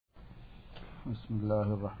بسم اللہ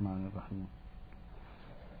الرحمن الرحیم.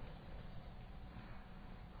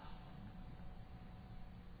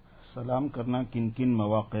 سلام کرنا کن کن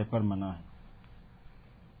مواقع پر منع ہے؟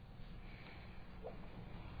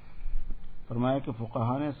 فرمایا کہ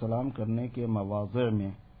فقہا نے سلام کرنے کے مواضع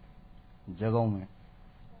میں، جگہوں میں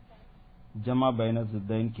جمع بین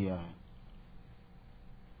الضدین کیا ہے.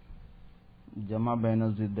 جمع بین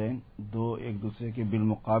الضدین دو ایک دوسرے کے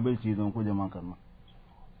بالمقابل چیزوں کو جمع کرنا،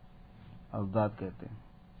 اضداد کہتے ہیں.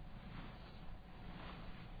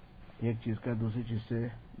 ایک چیز کا دوسری چیز سے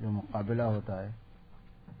جو مقابلہ ہوتا ہے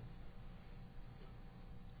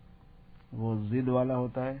وہ ضد والا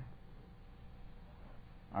ہوتا ہے،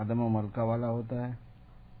 عدم و ملکہ والا ہوتا ہے،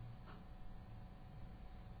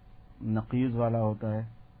 نقیض والا ہوتا ہے،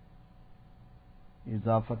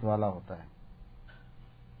 اضافت والا ہوتا ہے.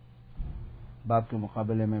 باپ کے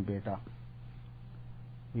مقابلے میں بیٹا،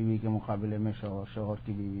 بیوی کے مقابلے میں شوہر، شوہر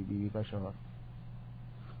کی بیوی، بیوی کا شوہر،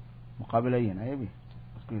 مقابلہ ہی ہے نا. یہ بھی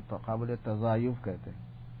اس کی تقابل تضایف کہتے ہیں.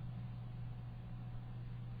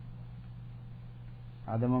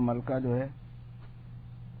 عدم ملکہ جو ہے،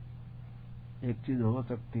 ایک چیز ہو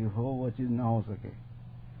سکتی ہو وہ چیز نہ ہو سکے.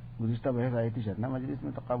 گزشتہ بحث آئی تھی شرنا مجلس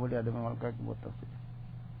میں تقابل عدم ملکہ کی بہت تفصیل.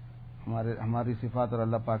 ہماری صفات اور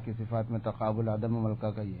اللہ پاک کی صفات میں تقابل عدم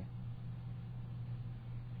ملکہ کا ہی ہے.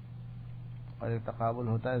 اور ایک تقابل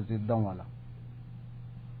ہوتا ہے ضدوں والا،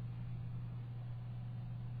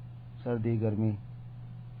 سردی گرمی،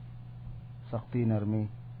 سختی نرمی.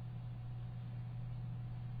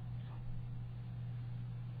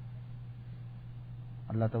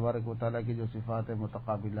 اللہ تبارک و تعالیٰ کی جو صفات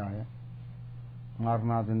متقابلہ ہے،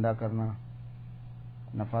 مارنا، زندہ کرنا،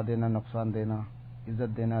 نفع دینا، نقصان دینا،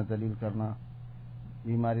 عزت دینا، ذلیل کرنا،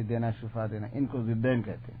 بیماری دینا، شفا دینا، ان کو ضدین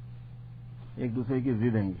کہتے ہیں. ایک دوسرے کی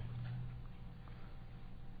ضد ہیں یہ.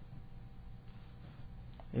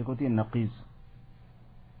 ایک ہوتی ہے نقیض،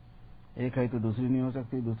 ایک ہے تو دوسری نہیں ہو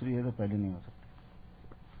سکتی، دوسری ہے تو پہلی نہیں ہو سکتی.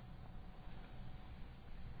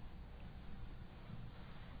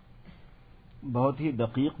 بہت ہی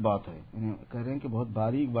دقیق بات ہے، کہہ رہے ہیں کہ بہت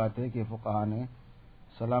باریک بات ہے کہ فقہا نے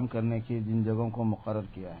سلام کرنے کی جن جگہوں کو مقرر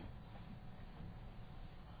کیا ہے.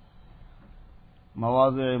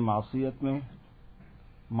 مواضع معصیت میں،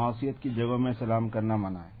 معصیت کی جگہوں میں سلام کرنا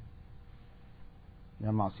منع ہے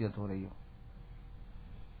جہاں معصیت ہو رہی ہو،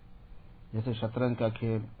 جیسے شطرنج کا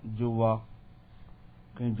کھیل، جوا.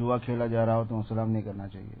 کہیں جوا کھیلا جا رہا ہو تو سلام نہیں کرنا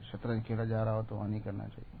چاہیے، شطرنج کھیلا جا رہا ہو تو وہاں نہیں کرنا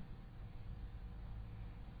چاہیے.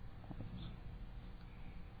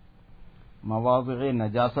 مواضع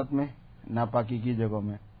نجاست میں، ناپاکی کی جگہوں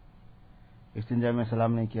میں استنجا میں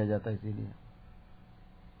سلام نہیں کیا جاتا. اسی لیے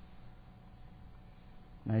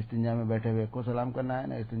نہ استنجا میں بیٹھے ہوئے کو سلام کرنا ہے،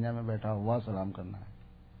 نہ استنجا میں بیٹھا ہوا سلام کرنا ہے.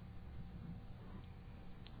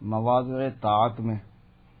 مواضع طاعت میں،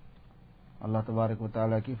 اللہ تبارک و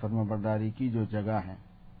تعالیٰ کی فرما برداری کی جو جگہ ہیں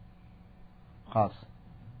خاص،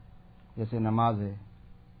 جیسے نماز ہے،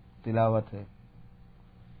 تلاوت ہے.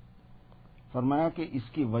 فرمایا کہ اس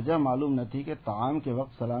کی وجہ معلوم نہ تھی کہ طعام کے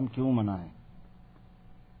وقت سلام کیوں منع ہے.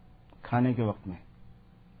 کھانے کے وقت میں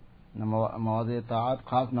مواضع طاعت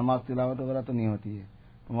خاص نماز، تلاوت وغیرہ تو نہیں ہوتی ہے.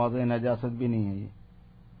 مواضع نجاست بھی نہیں ہے، یہ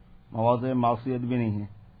مواضع معصیت بھی نہیں ہے.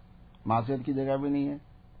 معصیت کی جگہ بھی نہیں ہے،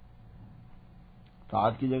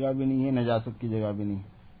 طاعت کی جگہ بھی نہیں ہے، نجاست کی جگہ بھی نہیں ہے.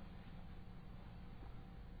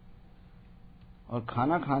 اور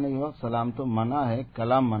کھانا کھانے کے وقت سلام تو منع ہے،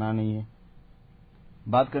 کلام منع نہیں ہے.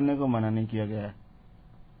 بات کرنے کو منع نہیں کیا گیا ہے.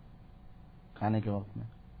 کھانے کے وقت میں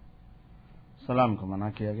سلام کو منع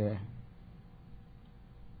کیا گیا ہے.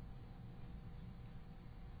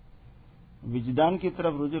 وجدان کی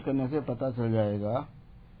طرف رجوع کرنے سے پتہ چل جائے گا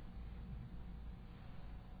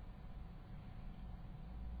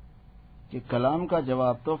کہ کلام کا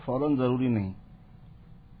جواب تو فوراً ضروری نہیں،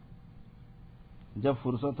 جب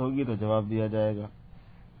فرصت ہوگی تو جواب دیا جائے گا.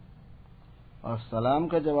 اور سلام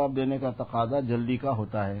کا جواب دینے کا تقاضا جلدی کا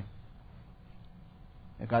ہوتا ہے.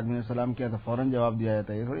 ایک آدمی نے سلام کیا تو فوراً جواب دیا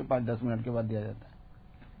جاتا ہے، یہ تھوڑی 5-10 منٹ کے بعد دیا جاتا ہے.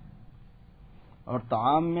 اور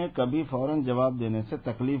طعام میں کبھی فوراً جواب دینے سے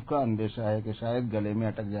تکلیف کا اندیشہ ہے کہ شاید گلے میں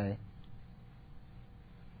اٹک جائے،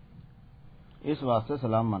 اس واسطے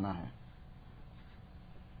سلام منع ہے.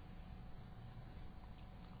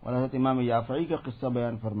 اور حضرت امام یافعی کا قصہ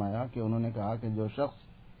بیان فرمایا کہ انہوں نے کہا کہ جو شخص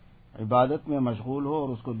عبادت میں مشغول ہو اور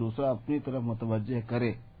اس کو دوسرا اپنی طرف متوجہ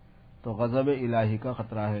کرے تو غضب الہی کا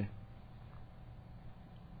خطرہ ہے.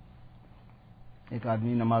 ایک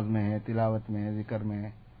آدمی نماز میں ہے، تلاوت میں ہے، ذکر میں ہے،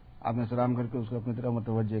 آپ نے سلام کر کے اس کو اپنی طرف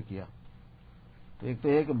متوجہ کیا، تو ایک تو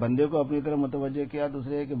یہ کہ بندے کو اپنی طرف متوجہ کیا،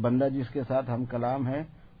 دوسرے یہ کہ بندہ جس کے ساتھ ہم کلام ہے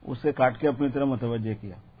اس سے کاٹ کے اپنی طرف متوجہ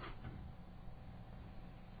کیا.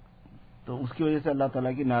 تو اس کی وجہ سے اللہ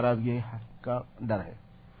تعالیٰ کی ناراضگی کا ڈر ہے.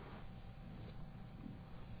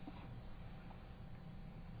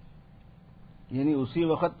 یعنی اسی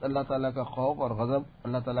وقت اللہ تعالیٰ کا خوف اور غضب،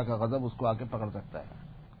 اللہ تعالیٰ کا غضب اس کو آ کے پکڑ سکتا ہے.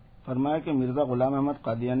 فرمایا کہ مرزا غلام احمد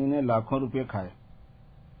قادیانی نے لاکھوں روپے کھائے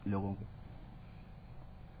لوگوں کے،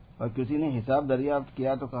 اور کسی نے حساب دریافت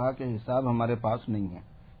کیا تو کہا کہ حساب ہمارے پاس نہیں ہے.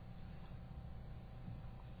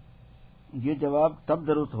 یہ جواب تب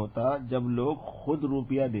درست ہوتا جب لوگ خود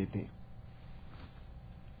روپیہ دیتے.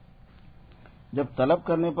 جب طلب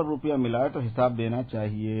کرنے پر روپیہ ملا تو حساب دینا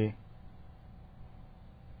چاہیے.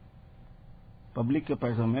 پبلک کے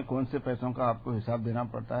پیسوں میں کون سے پیسوں کا آپ کو حساب دینا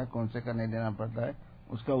پڑتا ہے، کون سے کا نہیں دینا پڑتا ہے،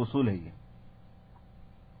 اس کا اصول ہے. یہ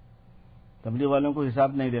تبلیغ والوں کو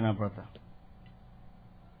حساب نہیں دینا پڑتا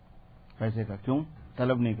پیسے کا. کیوں؟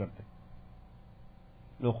 طلب نہیں کرتے،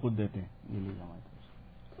 لوگ خود دیتے ہیں. یہ لیجیے ہمارے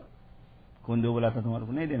کون دو بولا تھا تمہارے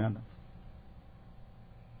کو نہیں دینا تھا.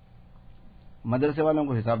 مدرسے والوں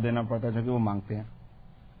کو حساب دینا پڑتا ہے کیونکہ وہ مانگتے ہیں.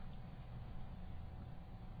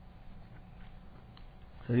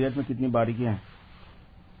 شریعت میں کتنی باریکیاں ہیں.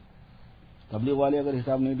 تبلیغ والے اگر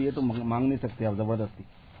حساب نہیں دیے تو مانگ نہیں سکتے آپ زبردستی.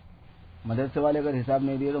 مدرسے والے اگر حساب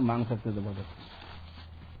نہیں دیے تو مانگ سکتے زبردستی.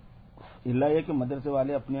 اللہ یہ کہ مدرسے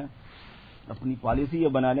والے اپنی پالیسی یہ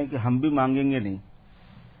بنا لیں کہ ہم بھی مانگیں گے نہیں.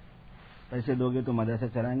 پیسے دو گے تو مدرسہ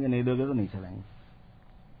چلائیں گے، نہیں دو گے تو نہیں چلائیں گے.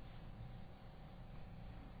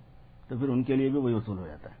 تو پھر ان کے لیے بھی وہی اصول ہو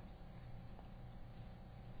جاتا ہے.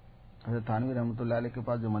 حضرت تھانوی رحمۃ اللہ علیہ کے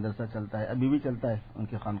پاس جو مدرسہ چلتا ہے، ابھی بھی چلتا ہے ان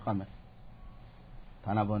کے خانقاہ میں،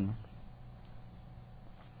 تھانہ بھون میں،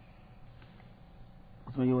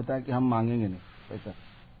 اس میں یہ ہوتا ہے کہ ہم مانگیں گے نہیں پیسہ،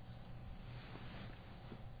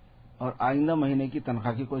 اور آئندہ مہینے کی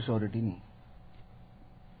تنخواہ کی کوئی شیورٹی نہیں.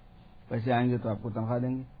 پیسے آئیں گے تو آپ کو تنخواہ دیں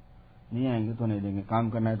گے، نہیں آئیں گے تو نہیں دیں گے. کام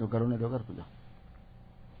کرنا ہے تو کرو، نہیں تو گھر پہ جاؤ.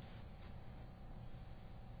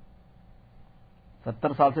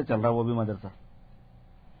 70 سال سے چل رہا وہ بھی مدرسہ.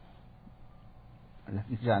 اللہ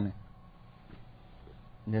کی شان ہے،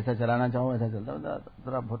 جیسا چلانا چاہو ویسا چلتا ہے.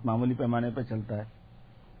 ذرا بہت معمولی پیمانے پہ چلتا ہے.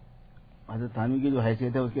 حضرت تھانوی کی جو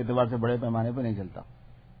حیثیت ہے اس کے اعتبار سے بڑے پیمانے پہ نہیں چلتا.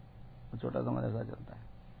 وہ چھوٹا سا مدرسہ چلتا ہے،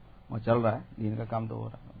 وہ چل رہا ہے. دین کا کام تو ہو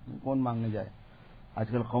رہا ہے. کون مانگنے جائے؟ آج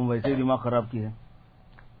کل قوم ویسے ہی دماغ خراب کی ہے،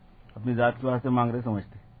 اپنی ذات کے واسطے مانگ رہے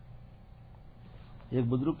سمجھتے. ایک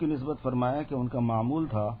بزرگ کی نسبت فرمایا کہ ان کا معمول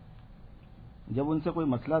تھا جب ان سے کوئی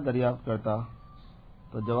مسئلہ دریافت کرتا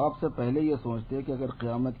تو جواب سے پہلے یہ سوچتے کہ اگر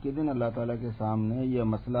قیامت کے دن اللہ تعالیٰ کے سامنے یہ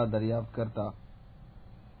مسئلہ دریافت کرتا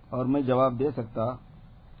اور میں جواب دے سکتا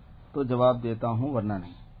تو جواب دیتا ہوں، ورنہ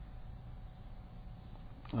نہیں.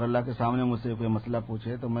 اگر اللہ کے سامنے مجھ سے کوئی مسئلہ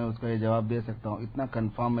پوچھے تو میں اس کا یہ جواب دے سکتا ہوں، اتنا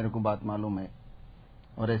کنفرم میرے کو بات معلوم ہے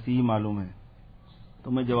اور ایسی ہی معلوم ہے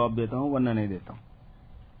تو میں جواب دیتا ہوں، ورنہ نہیں دیتا ہوں.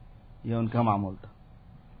 یہ ان کا معمول تھا.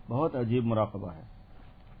 بہت عجیب مراقبہ ہے.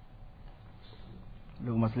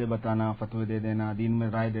 لوگ مسئلے بتانا، فتوے دے دینا، دین میں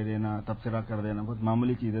رائے دے دینا، تبصرہ کر دینا بہت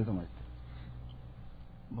معمولی چیزیں سمجھتے.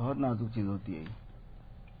 بہت نازک چیز ہوتی ہے.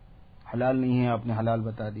 حلال نہیں ہے آپ نے حلال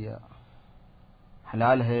بتا دیا،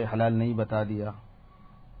 حلال ہے حلال نہیں بتا دیا،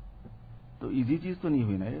 تو ایزی چیز تو نہیں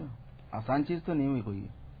ہوئی نا، یہ آسان چیز تو نہیں ہوئی کوئی.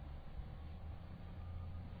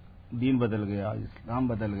 دین بدل گیا، اسلام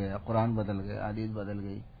بدل گیا، قرآن بدل گیا، حدیث بدل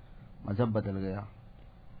گئی، مذہب بدل گیا.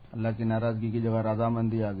 اللہ کی ناراضگی کی جگہ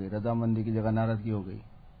رضامندی آ گئی، رضامندی کی جگہ ناراضگی ہو گئی.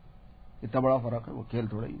 اتنا بڑا فرق ہے، وہ کھیل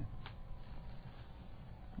تھوڑا ہی ہے.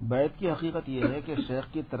 بیعت کی حقیقت یہ ہے کہ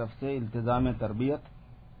شیخ کی طرف سے التزام تربیت،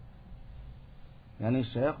 یعنی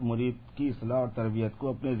شیخ مرید کی اصلاح اور تربیت کو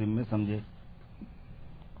اپنے ذمے سمجھے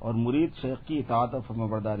اور مرید شیخ کی اطاعت اور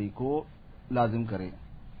فرمانبرداری کو لازم کرے،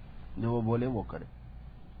 جو وہ بولے وہ کرے.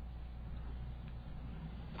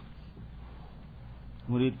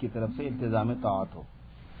 مرید کی طرف سے التزام طاعت ہو،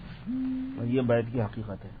 اور یہ بیعت کی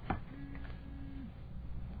حقیقت ہے.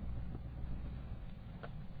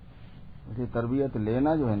 ویسے تربیت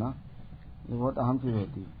لینا جو ہے نا، یہ بہت اہم چیز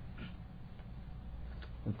ہوتی ہے.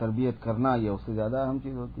 تربیت کرنا یہ اس سے زیادہ اہم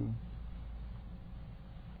چیز ہوتی ہے.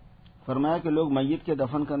 فرمایا کہ لوگ میت کے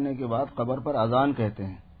دفن کرنے کے بعد قبر پر اذان کہتے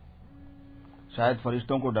ہیں، شاید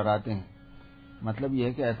فرشتوں کو ڈراتے ہیں. مطلب یہ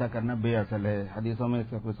ہے کہ ایسا کرنا بے اصل ہے، حدیثوں میں اس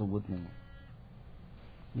کا کوئی ثبوت نہیں ہے.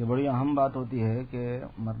 یہ بڑی اہم بات ہوتی ہے کہ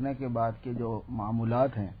مرنے کے بعد کے جو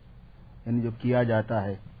معمولات ہیں، یعنی جو کیا جاتا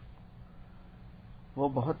ہے، وہ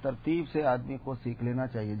بہت ترتیب سے آدمی کو سیکھ لینا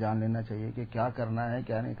چاہیے، جان لینا چاہیے کہ کیا کرنا ہے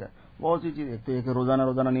کیا نہیں کرنا. بہت سی چیز. ایک تو یہ کہ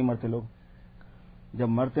روزانہ نہیں مرتے لوگ. جب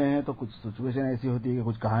مرتے ہیں تو کچھ سچویشن ایسی ہوتی ہے کہ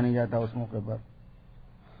کچھ کہا نہیں جاتا اس موقع پر.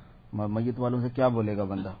 میت والوں سے کیا بولے گا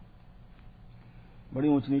بندہ، بڑی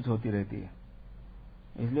اونچ نیچ ہوتی رہتی ہے.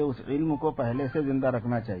 اس لیے اس علم کو پہلے سے زندہ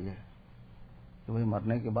رکھنا چاہیے کہ بھئی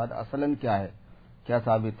مرنے کے بعد اصلاً کیا ہے. کیا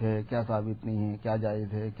ثابت ہے کیا ثابت نہیں ہے، کیا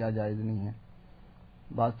جائز ہے کیا جائز نہیں ہے.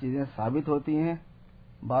 بعض چیزیں ثابت ہوتی ہیں،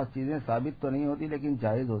 بعض چیزیں ثابت تو نہیں ہوتی لیکن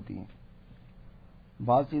جائز ہوتی ہیں.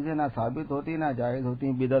 بعض چیزیں نہ ثابت ہوتی نہ جائز ہوتی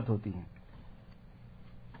ہیں، بدعت ہوتی ہیں.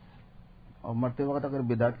 اور مرتے وقت اگر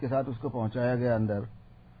بدعت کے ساتھ اس کو پہنچایا گیا اندر،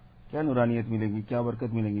 کیا نورانیت ملے گی، کیا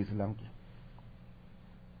برکت ملے گی اسلام کی.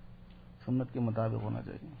 سنت کے مطابق ہونا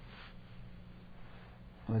چاہیے.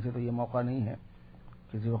 ویسے تو یہ موقع نہیں ہے،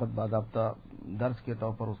 کسی وقت باضابطہ درس کے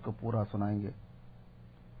طور پر اس کو پورا سنائیں گے.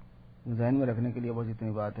 ذہن میں رکھنے کے لیے بس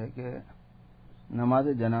اتنی بات ہے کہ نماز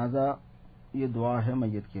جنازہ یہ دعا ہے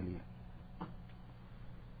میت کے لیے.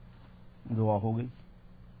 دعا ہو گئی،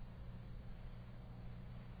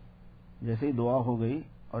 جیسے ہی دعا ہو گئی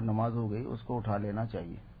اور نماز ہو گئی اس کو اٹھا لینا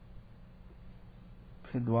چاہیے.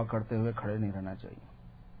 پھر دعا کرتے ہوئے کھڑے نہیں رہنا چاہیے.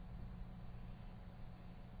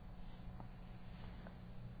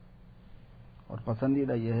 اور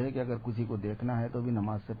پسندیدہ یہ ہے کہ اگر کسی کو دیکھنا ہے تو بھی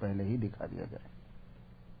نماز سے پہلے ہی دکھا دیا جائے،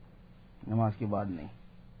 نماز کے بعد نہیں.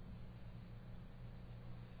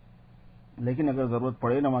 لیکن اگر ضرورت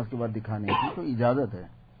پڑے نماز کے بعد دکھانے کی تو اجازت ہے.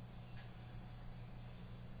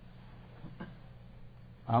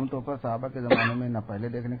 عام طور پر صحابہ کے زمانے میں نہ پہلے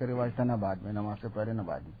دیکھنے کا رواج تھا نہ بعد میں، نماز سے پہلے نہ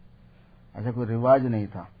بعد میں. ایسا کوئی رواج نہیں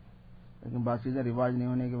تھا. لیکن بعض چیزیں رواج نہیں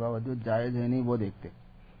ہونے کے باوجود جائز ہے نہیں وہ دیکھتے.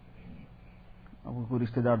 اب کوئی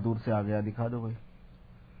رشتہ دار دور سے آ گیا دکھا دو بھائی.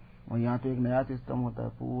 اور یہاں تو ایک نیا سسٹم ہوتا ہے،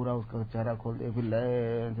 پورا اس کا چہرہ کھولتے پھر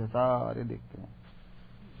لائن سے سارے دیکھتے ہیں.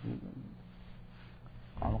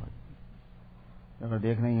 اگر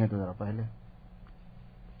دیکھنا ہی ہے تو ذرا پہلے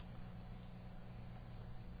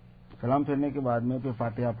سلام پھیرنے کے بعد میں پھر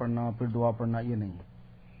فاتحہ پڑھنا پھر دعا پڑھنا یہ نہیں ہے.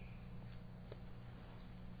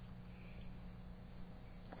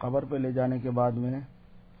 قبر پہ لے جانے کے بعد میں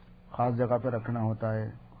خاص جگہ پہ رکھنا ہوتا ہے.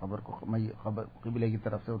 قبر کو قبر قبلے کی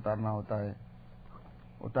طرف سے اتارنا ہوتا ہے.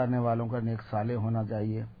 اتارنے والوں کا نیک صالح ہونا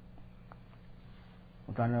چاہیے.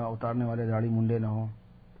 اتارنے والے داڑھی منڈے نہ ہوں،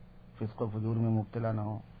 فسق و فجور میں مبتلا نہ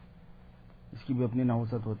ہوں. اس کی بھی اپنی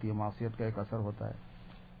نحوست ہوتی ہے، معصیت کا ایک اثر ہوتا ہے.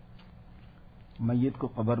 میت کو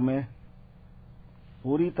قبر میں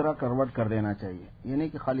پوری طرح کروٹ کر دینا چاہیے. یہ نہیں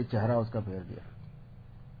کہ خالی چہرہ اس کا پھیر دیا،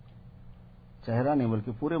 چہرہ نہیں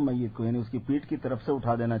بلکہ پورے میت کو، یعنی اس کی پیٹھ کی طرف سے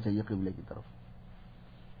اٹھا دینا چاہیے قبلے کی طرف.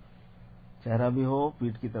 چہرہ بھی ہو،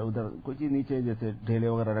 پیٹھ کی طرف ادھر کوئی چیز نیچے جیسے ڈھیلے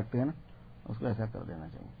وغیرہ رکھتے ہیں نا، اس کو ایسا کر دینا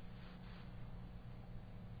چاہیے.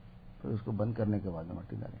 پھر اس کو بند کرنے کے بعد میں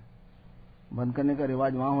مٹی ڈالیں. بند کرنے کا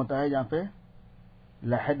رواج وہاں ہوتا ہے جہاں پہ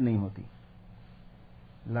لحد نہیں ہوتی.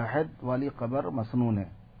 لحد والی قبر مسنون ہے،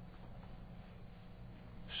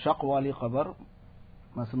 شق والی قبر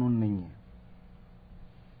مسنون نہیں ہے.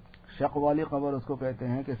 شق والی قبر اس کو کہتے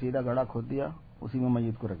ہیں کہ سیدھا گڑھا کھود دیا، اسی میں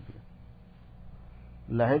میت کو رکھ دیا.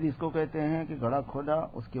 لحد اس کو کہتے ہیں کہ گڑھا کھودا،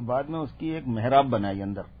 اس کے بعد میں اس کی ایک محراب بنائی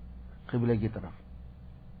اندر قبلے کی طرف.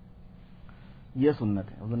 یہ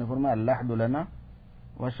سنت ہے. حضور نے فرمایا اللحد لنا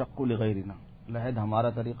وشق لغیرنا. لحد ہمارا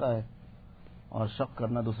طریقہ ہے اور شق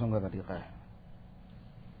کرنا دوسروں کا طریقہ ہے.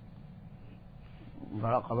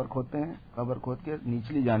 گڑھا قبر کھودتے ہیں، قبر کھود کے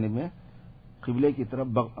نچلی جانب میں قبلے کی طرف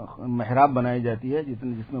محراب بنائی جاتی ہے جس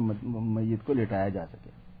میں میت کو لٹایا جا سکے.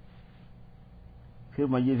 پھر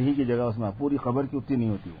میت ہی کی جگہ اس میں پوری قبر کی اتنی نہیں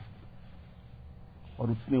ہوتی وہ، اور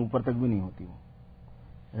اتنے اوپر تک بھی نہیں ہوتی وہ.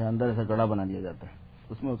 اندر ایسا گڑھا بنا دیا جاتا ہے،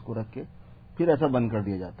 اس میں اس کو رکھ کے پھر ایسا بند کر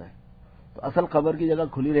دیا جاتا ہے. تو اصل قبر کی جگہ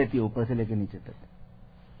کھلی رہتی ہے اوپر سے لے کے نیچے تک.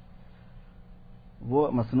 وہ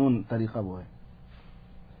مسنون طریقہ وہ ہے.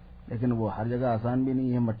 لیکن وہ ہر جگہ آسان بھی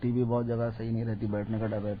نہیں ہے. مٹی بھی بہت جگہ صحیح نہیں رہتی، بیٹھنے کا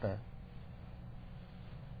ڈر رہتا ہے.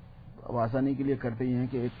 اب آسانی کے لیے کرتے ہی ہیں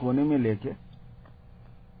کہ ایک کونے میں لے کے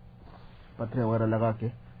پتھر وغیرہ لگا کے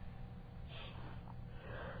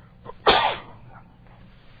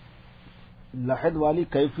لحد والی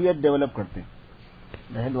کیفیت ڈیولپ کرتے ہیں،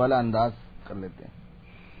 لحد والا انداز کر لیتے ہیں.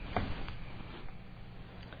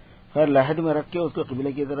 خیر لحد میں رکھ کے اس کو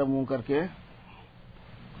قبلے کی طرف منہ کر کے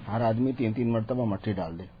ہر آدمی 3 مرتبہ مٹی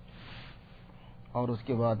ڈال دے. اور اس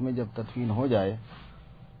کے بعد میں جب تدفین ہو جائے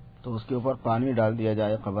تو اس کے اوپر پانی ڈال دیا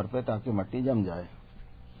جائے قبر پہ تاکہ مٹی جم جائے.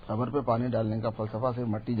 قبر پہ پانی ڈالنے کا فلسفہ صرف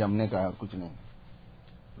مٹی جمنے کا ہے اور کچھ نہیں.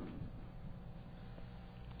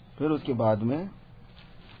 پھر اس کے بعد میں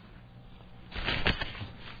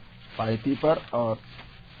پائتی پر اور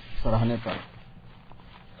سرہانے پر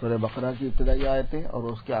سورہ بقرہ کی ابتدائی آیتیں اور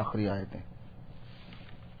اس کے آخری آیتیں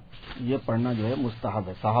یہ پڑھنا جو ہے مستحب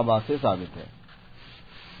ہے، صحابہ سے ثابت ہے.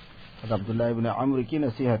 عبداللہ ابن عمرو کی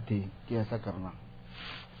نصیحت تھی کہ ایسا کرنا.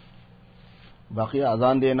 باقی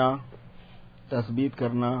اذان دینا، تثبیت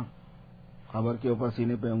کرنا، قبر کے اوپر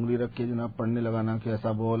سینے پہ انگلی رکھ کے جناب پڑھنے لگانا کہ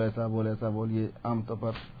ایسا بول ایسا بول ایسا بول، یہ عام طور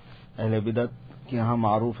پر اہل بدعت کے ہاں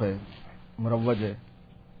معروف ہے، مروج ہے.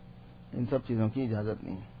 ان سب چیزوں کی اجازت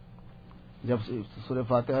نہیں ہے. جب سورہ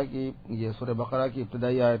فاتحہ کی یہ سورہ بقرہ کی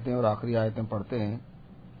ابتدائی آیتیں اور آخری آیتیں پڑھتے ہیں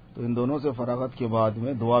تو ان دونوں سے فراغت کے بعد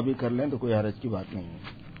میں دعا بھی کر لیں تو کوئی حرج کی بات نہیں ہے.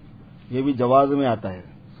 یہ بھی جواز میں آتا ہے،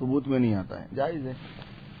 ثبوت میں نہیں آتا ہے، جائز ہے.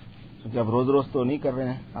 کیونکہ اب روز روز تو نہیں کر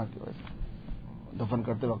رہے ہیں، آپ کی وجہ سے دفن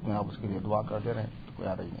کرتے وقت میں آپ اس کے لیے دعا کرتے رہیں تو کوئی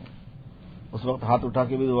حرج نہیں. اس وقت ہاتھ اٹھا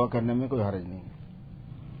کے بھی دعا کرنے میں کوئی حرج نہیں ہے.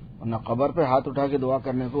 ورنہ قبر پہ ہاتھ اٹھا کے دعا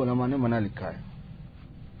کرنے کو علماء نے منع لکھا ہے.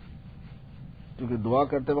 کیونکہ دعا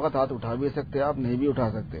کرتے وقت ہاتھ اٹھا بھی سکتے آپ، نہیں بھی اٹھا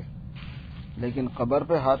سکتے، لیکن قبر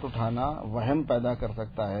پہ ہاتھ اٹھانا وہم پیدا کر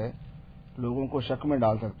سکتا ہے، لوگوں کو شک میں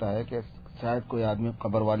ڈال سکتا ہے کہ شاید کوئی آدمی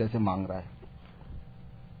قبر والے سے مانگ رہا ہے.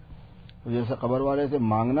 جیسے قبر والے سے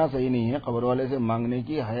مانگنا صحیح نہیں ہے، قبر والے سے مانگنے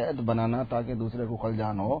کی حیت بنانا تاکہ دوسرے کو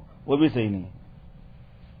خلجان ہو وہ بھی صحیح نہیں ہے.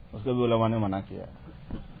 اس کو بھی علماء نے منع کیا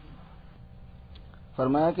ہے.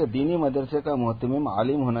 فرمایا کہ دینی مدرسے کا محتمم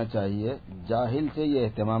عالم ہونا چاہیے، جاہل سے یہ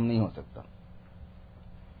اہتمام نہیں ہو سکتا.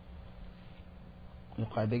 یہ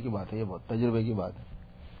قاعدے کی بات ہے، یہ بہت تجربے کی بات ہے.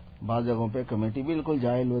 بعض جگہوں پہ کمیٹی بالکل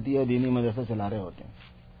جاہل ہوتی ہے، دینی مدرسہ چلا رہے ہوتے ہیں.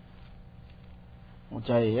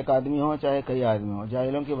 چاہے ایک آدمی ہو چاہے کئی آدمی ہو،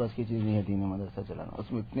 جاہلوں کی بس کی چیز نہیں ہے دینی مدرسہ چلانا.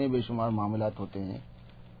 اس میں اتنے بے شمار معاملات ہوتے ہیں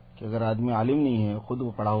کہ اگر آدمی عالم نہیں ہے، خود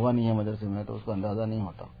وہ پڑھا ہوا نہیں ہے مدرسے میں، تو اس کو اندازہ نہیں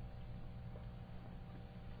ہوتا.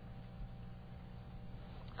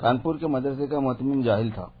 کانپور کے مدرسے کا محتمم جاہل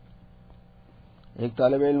تھا. ایک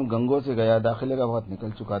طالب علم گنگو سے گیا، داخلے کا وقت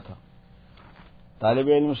نکل چکا تھا. طالب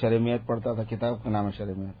علم شرعیت پڑھتا تھا، کتاب کا نام ہے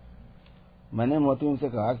شرعیت. میں نے محتمم سے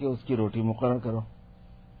کہا کہ اس کی روٹی مقرر کرو.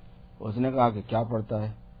 اس نے کہا کہ کیا پڑھتا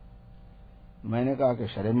ہے؟ میں نے کہا کہ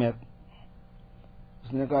شرعیت.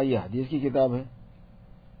 اس نے کہا یہ حدیث کی کتاب ہے.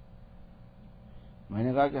 میں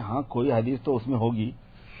نے کہا کہ ہاں کوئی حدیث تو اس میں ہوگی.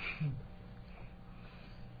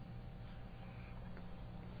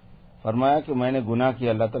 فرمایا کہ میں نے گناہ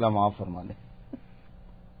کیا، اللہ تعالیٰ معاف فرما لے.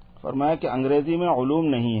 فرمایا کہ انگریزی میں علوم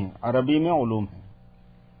نہیں ہے، عربی میں علوم ہے.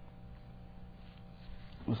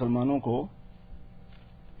 مسلمانوں کو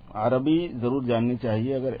عربی ضرور جاننی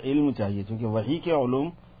چاہیے اگر علم چاہیے، کیونکہ وحی کے علوم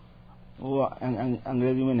وہ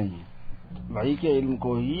انگریزی میں نہیں ہے. وحی کے علم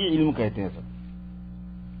کو ہی علم کہتے ہیں، سب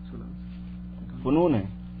فنون ہے.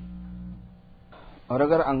 اور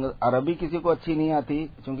اگر عربی کسی کو اچھی نہیں آتی،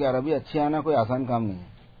 چونکہ عربی اچھی آنا کوئی آسان کام نہیں ہے،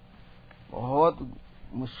 بہت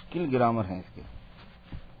مشکل گرامر ہے اس کے.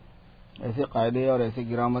 ایسے قاعدے اور ایسے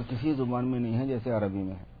گرامر کسی زبان میں نہیں ہے جیسے عربی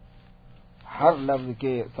میں ہے. ہر لفظ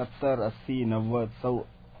کے 70 80 90 100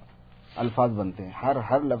 الفاظ بنتے ہیں،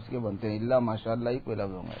 ہر لفظ کے بنتے ہیں، الا ماشاء اللہ ہی کوئی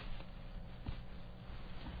لفظ ہوں گے.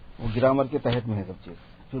 وہ گرامر کے تحت میں ہے سب چیز،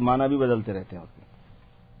 پھر معنی بھی بدلتے رہتے ہیں اس کے.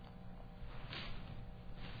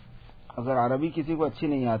 اگر عربی کسی کو اچھی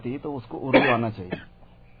نہیں آتی تو اس کو اردو آنا چاہیے.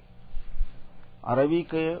 عربی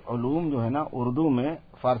کے علوم جو ہے نا اردو میں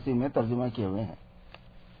فارسی میں ترجمہ کیے ہوئے ہیں.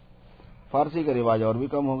 فارسی کا رواج اور بھی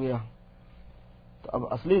کم ہو گیا، تو اب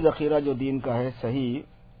اصلی ذخیرہ جو دین کا ہے صحیح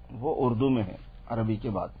وہ اردو میں ہے عربی کے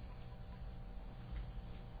بعد.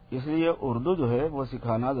 اس لیے اردو جو ہے وہ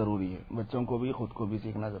سکھانا ضروری ہے، بچوں کو بھی خود کو بھی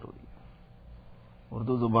سیکھنا ضروری ہے.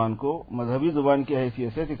 اردو زبان کو مذہبی زبان کی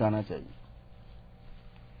حیثیت سے سکھانا چاہیے،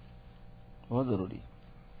 بہت ضروری.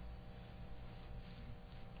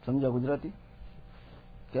 سمجھا گجراتی؟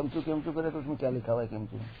 کیمچو کرے تو اس میں کیا لکھا ہوا ہے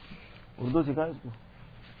کیمچو میں؟ اردو سکھا اس کو.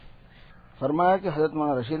 فرمایا کہ حضرت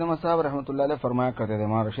مولانا رشید احمد صاحب رحمۃ اللہ علیہ فرمایا کرتے تھے،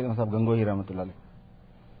 مولانا رشید احمد صاحب گنگوہی رحمۃ اللہ علیہ،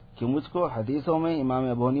 کہ مجھ کو حدیثوں میں امام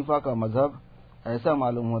ابو حنیفہ کا مذہب ایسا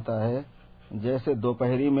معلوم ہوتا ہے جیسے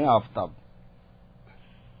دوپہری میں آفتاب.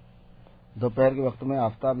 دوپہر کے وقت میں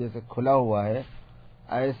آفتاب جیسے کھلا ہوا ہے،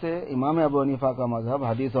 ایسے امام ابو حنیفہ کا مذہب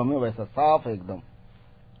حدیثوں میں ویسا صاف ہے ایک دم.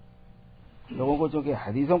 لوگوں کو چونکہ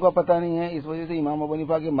حدیثوں کا پتہ نہیں ہے، اس وجہ سے امام ابو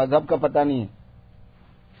حنیفہ کے مذہب کا پتہ نہیں ہے.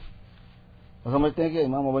 وہ سمجھتے ہیں کہ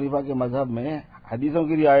امام ابو حنیفہ کے مذہب میں حدیثوں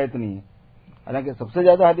کی رعایت نہیں ہے، حالانکہ سب سے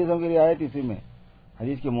زیادہ حدیثوں کی رعایت اسی میں.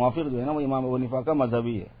 حدیث کے موافق جو ہے نا وہ امام ابو حنیفہ کا مذہب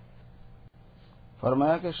ہی ہے.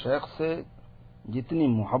 فرمایا کہ شیخ سے جتنی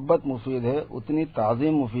محبت مفید ہے اتنی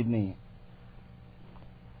تعظیم مفید نہیں ہے.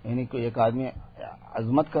 یعنی کہ ایک آدمی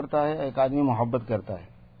عظمت کرتا ہے، ایک آدمی محبت کرتا ہے،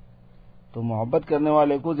 تو محبت کرنے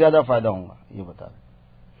والے کو زیادہ فائدہ ہوگا، یہ بتا رہے.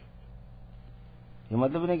 یہ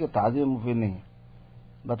مطلب نہیں کہ تعظیم مفید نہیں ہے،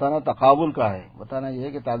 بتانا تقابل کا ہے. بتانا یہ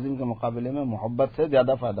ہے کہ تعظیم کے مقابلے میں محبت سے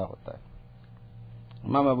زیادہ فائدہ ہوتا ہے.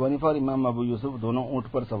 امام ابو حنیفہ اور امام ابو یوسف دونوں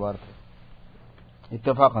اونٹ پر سوار تھے،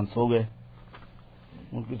 اتفاقاً سو گئے.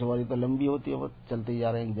 اونٹ کی سواری تو لمبی ہوتی ہے، وہ چلتے ہی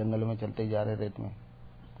جا رہے ہیں جنگل میں، چلتے ہی جا رہے ریت میں.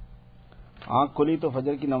 آنکھ کھلی تو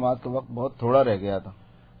فجر کی نماز کا وقت بہت تھوڑا رہ گیا تھا.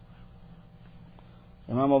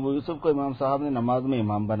 امام ابو یوسف کو امام صاحب نے نماز میں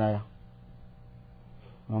امام بنایا.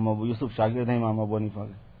 امام ابو یوسف شاگرد ہیں امام ابو حنیفہ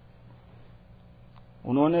کے.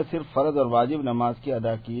 انہوں نے صرف فرض اور واجب نماز کی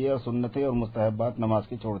ادا کی ہے اور سنتیں اور مستحبات نماز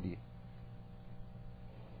کے چھوڑ دیے.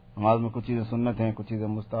 نماز میں کچھ چیزیں سنت ہیں، کچھ چیزیں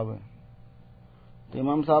مستحب ہیں. تو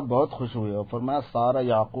امام صاحب بہت خوش ہوئے اور فرمایا سارا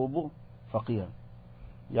یعقوب فقیہ،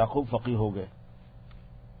 یعقوب فقیہ ہو گئے.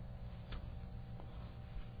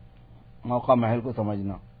 موقع محل کو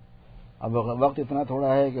سمجھنا. اب وقت اتنا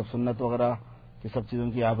تھوڑا ہے کہ سنت وغیرہ کی سب چیزوں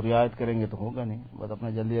کی آپ رعایت کریں گے تو ہوگا نہیں، بس اپنا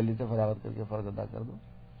جلدی جلدی سے فراغت کر کے فرض ادا کر دو.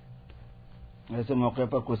 ایسے موقع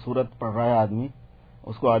پر کوئی سورت پڑھ رہا ہے آدمی،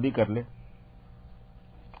 اس کو عادی کر لے.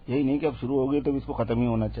 یہی نہیں کہ اب شروع ہو گئی تو اس کو ختم ہی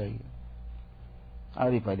ہونا چاہیے.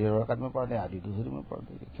 آدھی پہلی رکعت میں پڑھ دے، آدھی دوسری میں پڑھ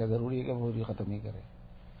دے. کیا ضروری ہے کہ وہ بھی ختم ہی کرے؟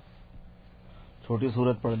 چھوٹی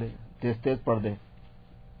سورت پڑھ دے، تیز تیز پڑھ دے.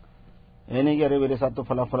 یہ نہیں کہ ارے میرے ساتھ تو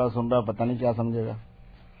فلاں فلاں سن رہا، پتہ نہیں کیا سمجھے گا.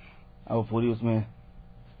 اب پوری اس میں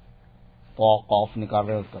قاف نکال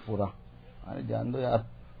رہے اس کا پورا. ارے جان دو یار،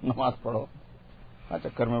 نماز پڑھو. کیا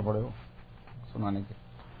چکر میں پڑے ہو سنانے کے؟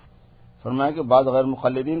 فرمایا کہ بعض غیر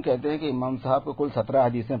مقلدین کہتے ہیں کہ امام صاحب کو کل 17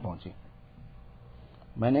 حدیثیں پہنچی.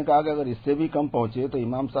 میں نے کہا کہ اگر اس سے بھی کم پہنچے تو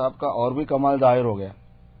امام صاحب کا اور بھی کمال ظاہر ہو گیا.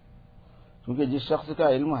 کیونکہ جس شخص کا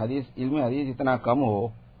علم حدیث اتنا کم ہو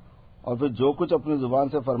اور پھر جو کچھ اپنی زبان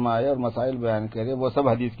سے فرمائے اور مسائل بیان کرے وہ سب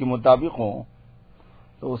حدیث کے مطابق ہوں،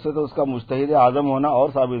 تو اس سے تو اس کا مجتہد اعظم ہونا اور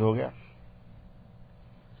ثابت ہو گیا.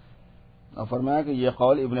 اور فرمایا کہ یہ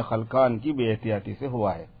قول ابن خلقان کی بے احتیاطی سے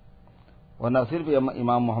ہوا ہے، اور نہ صرف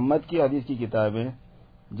امام محمد کی حدیث کی کتابیں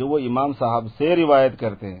جو وہ امام صاحب سے روایت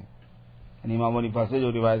کرتے ہیں، یعنی امام حنیفہ سے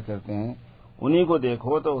جو روایت کرتے ہیں، انہی کو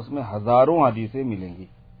دیکھو تو اس میں ہزاروں حدیثیں ملیں گی.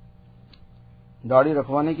 داڑھی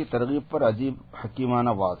رکھوانے کی ترغیب پر عجیب حکیمانہ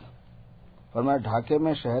واز. فرمایا ڈھاکے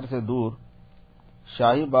میں شہر سے دور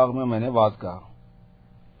شاہی باغ میں نے واز کہا.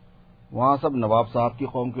 وہاں سب نواب صاحب کی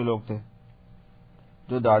قوم کے لوگ تھے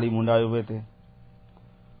جو داڑھی منڈائے ہوئے تھے.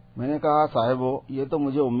 میں نے کہا صاحبو، یہ تو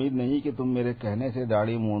مجھے امید نہیں کہ تم میرے کہنے سے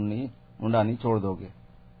داڑھی منڈانی چھوڑ دو گے.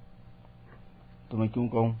 تو میں کیوں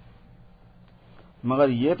کہوں؟ مگر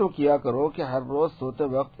یہ تو کیا کرو کہ ہر روز سوتے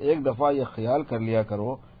وقت ایک دفعہ یہ خیال کر لیا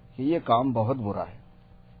کرو کہ یہ کام بہت برا ہے.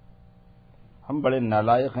 ہم بڑے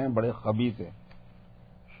نالائق ہیں، بڑے خبیث ہیں.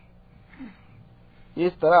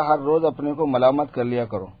 اس طرح ہر روز اپنے کو ملامت کر لیا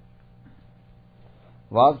کرو.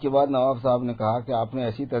 واز کے بعد نواب صاحب نے کہا کہ آپ نے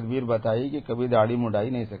ایسی تدبیر بتائی کہ کبھی داڑھی منڈا ہی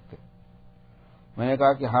نہیں سکتے. میں نے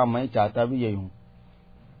کہا کہ ہاں، میں چاہتا بھی یہی ہوں.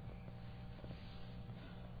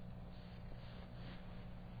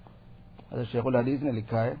 حضرت شیخ الحدیث نے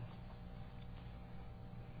لکھا ہے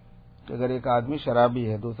کہ اگر ایک آدمی شرابی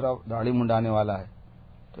ہے، دوسرا داڑھی منڈانے والا ہے،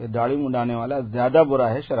 تو یہ داڑھی منڈانے والا زیادہ برا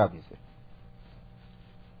ہے شرابی سے.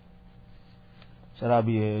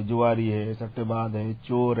 شرابی ہے، جواری ہے، سٹے باز ہے،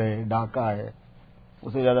 چور ہے، ڈاکہ ہے،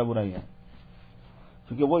 اسے زیادہ برائی ہے.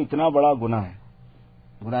 کیونکہ وہ اتنا بڑا گناہ ہے،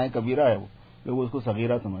 گناہ کبیرہ ہے. وہ لوگ اس کو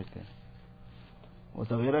صغیرہ سمجھتے ہیں. وہ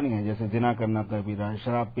صغیرہ نہیں ہے. جیسے زنا کرنا کبیرہ ہے،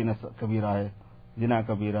 شراب پینا کبیرہ ہے، زنا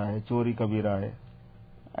کبیرہ ہے، چوری کبیرہ ہے،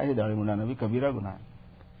 ایسے داڑھی منڈانا بھی کبیرہ گناہ ہے.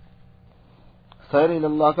 سیر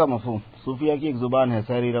اللہ کا مفہوم صوفیہ کی ایک زبان ہے.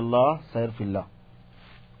 سیر اللہ، سیر فی اللہ،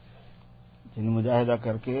 یعنی مجاہدہ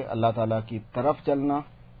کر کے اللہ تعالیٰ کی طرف چلنا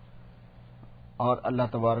اور اللہ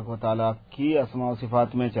تبارک و تعالیٰ کی اسماء و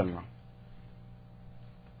صفات میں چلنا.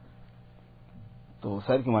 تو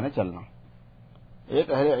سیر کے معنی چلنا.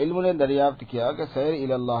 ایک اہل علم نے دریافت کیا کہ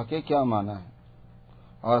سیر اللہ کے کیا معنی ہے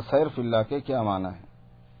اور سیر فی اللہ کے کیا معنی ہے.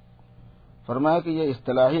 فرمایا کہ یہ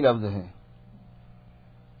اصطلاحی لفظ ہے.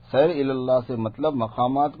 سیر اللہ سے مطلب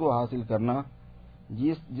مقامات کو حاصل کرنا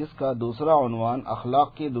جس کا دوسرا عنوان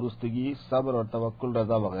اخلاق کی درستگی، صبر اور توکل،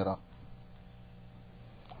 رضا وغیرہ.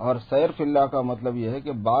 اور سیر فی اللہ کا مطلب یہ ہے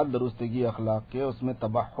کہ بعد درستگی اخلاق کے اس میں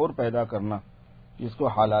تبحر پیدا کرنا، جس کو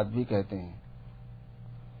حالات بھی کہتے ہیں.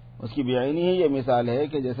 اس کی بعینی ہی یہ مثال ہے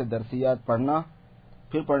کہ جیسے درسیات پڑھنا،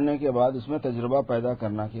 پھر پڑھنے کے بعد اس میں تجربہ پیدا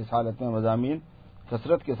کرنا کہ اس حالت میں مضامین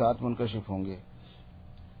کثرت کے ساتھ منکشف ہوں گے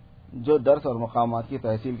جو درس اور مقامات کی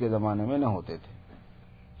تحصیل کے زمانے میں نہ ہوتے تھے.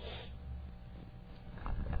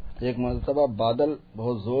 ایک مرتبہ بادل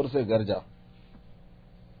بہت زور سے گرجا.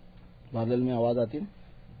 بادل میں آواز آتی نا.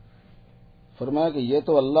 فرمایا کہ یہ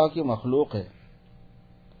تو اللہ کی مخلوق ہے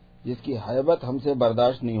جس کی ہیبت ہم سے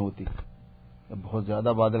برداشت نہیں ہوتی. جب بہت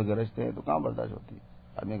زیادہ بادل گرجتے ہیں تو کہاں برداشت ہوتی ہے،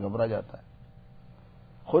 آدمی گھبرا جاتا ہے.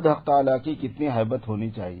 خود حق تعالیٰ کی کتنی ہیبت ہونی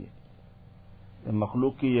چاہیے.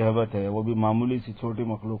 مخلوق کی یہ ہیبت ہے، وہ بھی معمولی سی چھوٹی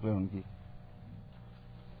مخلوق ہے ان کی.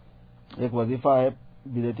 ایک وظیفہ ہے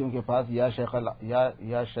بدعتیوں کے پاس، یا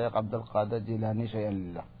شیخ عبد القادر جیلانی شیئا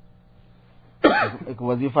للہ. ایک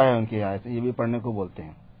وظیفہ ہے ان کے یہاں، یہ بھی پڑھنے کو بولتے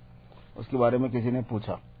ہیں. اس کے بارے میں کسی نے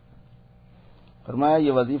پوچھا. فرمایا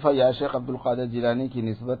یہ وظیفہ یا شیخ عبد القادر جیلانی کی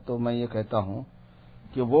نسبت تو میں یہ کہتا ہوں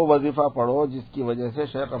کہ وہ وظیفہ پڑھو جس کی وجہ سے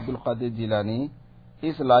شیخ عبد القادر جیلانی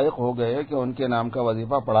اس لائق ہو گئے کہ ان کے نام کا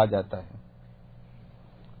وظیفہ پڑھا جاتا ہے،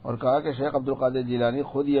 اور کہا کہ شیخ عبد القادر جیلانی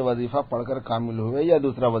خود یہ وظیفہ پڑھ کر کامل ہوئے یا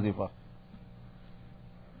دوسرا وظیفہ؟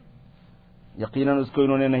 یقیناً اس کو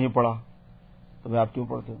انہوں نے نہیں پڑھا، تو میں آپ کیوں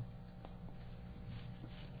پڑھتے ہوں؟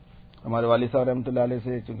 ہمارے والد صاحب رحمۃ اللہ علیہ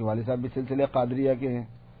سے، چونکہ والد صاحب بھی سلسلے قادریہ کے ہیں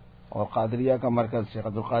اور قادریہ کا مرکز شیخ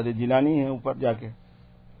عبد القادر جیلانی ہے اوپر جا کے،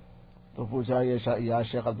 تو پوچھا یا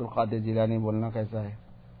شیخ عبد القادر جیلانی بولنا کیسا ہے؟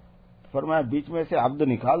 فرمایا بیچ میں سے عبد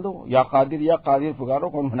نکال دو، یا قادر پکارو،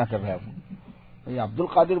 کون منع کر رہا ہے آپ کو؟ یہ عبد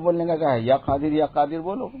القادر بولنے کا کیا ہے؟ یا قادر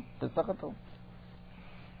بولو، سخت ہو،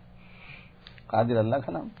 قادر اللہ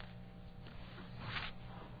کا نام۔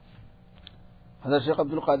 حضرت شیخ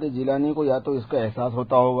عبد القادر جیلانی کو یا تو اس کا احساس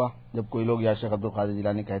ہوتا ہوگا جب کوئی لوگ یا شیخ عبد القادر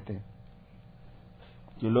جیلانی کہتے ہیں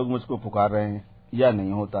کہ لوگ مجھ کو پکار رہے ہیں، یا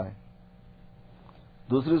نہیں ہوتا ہے۔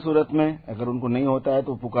 دوسری صورت میں اگر ان کو نہیں ہوتا ہے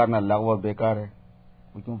تو پکارنا لغو اور بیکار ہے،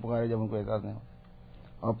 وہ کیوں پکارے جب ان کو احساس نہیں ہو؟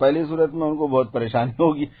 اور پہلی صورت میں ان کو بہت پریشانی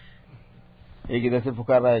ہوگی، ایک ادھر سے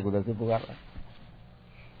پکار رہا ہے، ایک ادھر سے پکار رہا ہے۔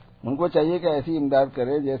 ان کو چاہیے کہ ایسی امداد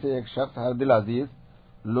کرے جیسے ایک شخص ہر دل عزیز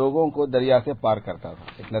لوگوں کو دریا سے پار کرتا تھا،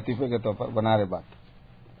 ایک لطیفے کے طور پر بنا رہے بات۔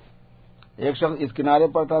 ایک شخص اس کنارے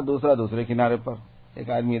پر تھا، دوسرا دوسرے کنارے پر، ایک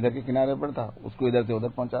آدمی ادھر کے کنارے پر تھا، اس کو ادھر سے ادھر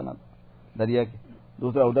پہنچانا تھا دریا کے،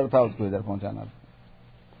 دوسرا ادھر تھا، اس کو ادھر پہنچانا تھا۔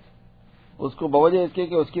 اس کو بوجہ اس کے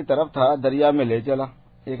کہ اس کی طرف تھا، دریا میں لے چلا،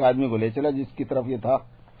 ایک آدمی کو لے چلا جس کی طرف یہ تھا۔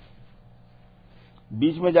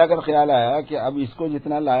 بیچ میں جا کر خیال آیا کہ اب اس کو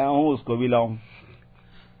جتنا لایا ہوں اس کو بھی لاؤں،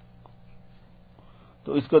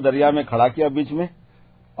 تو اس کو دریا میں کھڑا کیا بیچ میں،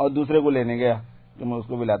 اور دوسرے کو لینے گیا کہ میں اس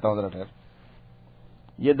کو بھی لاتا ہوں ذرا ٹھہر۔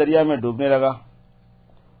 یہ دریا میں ڈوبنے لگا،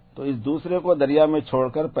 تو اس دوسرے کو دریا میں چھوڑ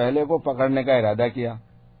کر پہلے کو پکڑنے کا ارادہ کیا،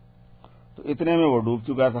 تو اتنے میں وہ ڈوب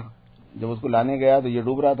چکا تھا۔ جب اس کو لانے گیا تو یہ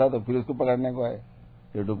ڈوب رہا تھا، تو پھر اس کو پکڑنے کو آئے،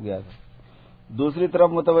 یہ ڈوب گیا تھا۔ دوسری طرف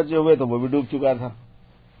متوجہ ہوئے تو وہ بھی ڈوب چکا تھا۔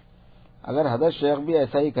 اگر حضرت شیخ بھی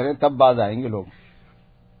ایسا ہی کریں تب باز آئیں گے لوگ۔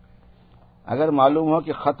 اگر معلوم ہو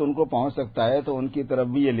کہ خط ان کو پہنچ سکتا ہے تو ان کی طرف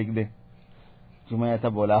بھی یہ لکھ دیں کہ میں ایسا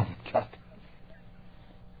بولا،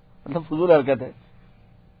 مطلب فضول حرکت ہے۔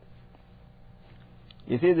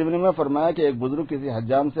 اسی ضمن میں فرمایا کہ ایک بزرگ کسی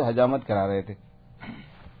حجام سے حجامت کرا رہے تھے،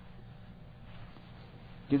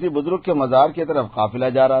 کسی بزرگ کے مزار کی طرف قافلہ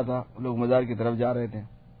جا رہا تھا، لوگ مزار کی طرف جا رہے تھے۔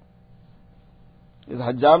 اس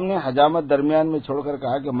حجام نے حجامت درمیان میں چھوڑ کر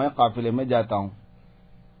کہا کہ میں قافلے میں جاتا ہوں،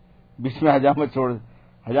 بیچ میں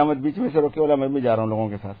حجامت بیچ میں سے روکے، والا میں بھی جا رہا ہوں لوگوں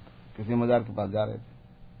کے ساتھ، کسی مزار کے پاس جا رہے تھے۔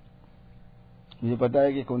 مجھے پتا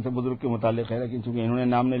ہے کہ کون سے بزرگ کے متعلق ہے، لیکن چونکہ انہوں نے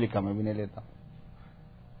نام نہیں لکھا میں بھی نہیں لیتا،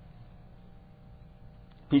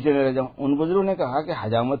 پیچھے نہیں رہ جاؤں۔ ان بزرگوں نے کہا کہ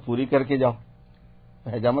حجامت پوری کر کے جاؤ،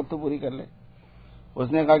 حجامت تو پوری کر لے۔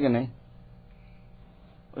 اس نے کہا کہ نہیں۔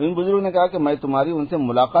 ان بزرگوں نے کہا کہ میں تمہاری ان سے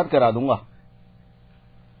ملاقات کرا دوں گا،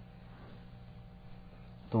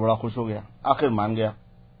 تو بڑا خوش ہو گیا، آخر مان گیا۔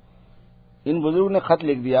 ان بزرگوں نے خط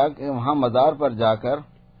لکھ دیا کہ وہاں مزار پر جا کر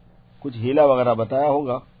کچھ ہیلا وغیرہ بتایا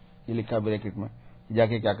ہوگا، یہ لکھا بریکٹ میں، جا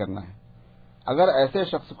کے کیا کرنا ہے، اگر ایسے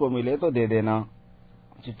شخص کو ملے تو دے دینا،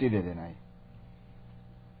 چٹھی دے دینا ہے۔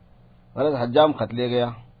 غرض حجام خط لے گیا۔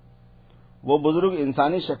 وہ بزرگ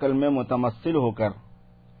انسانی شکل میں متمثل ہو کر،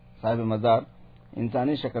 صاحب مزار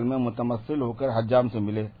انسانی شکل میں متمثل ہو کر حجام سے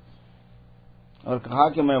ملے اور کہا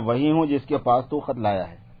کہ میں وہی ہوں جس کے پاس تو خط لایا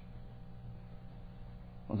ہے۔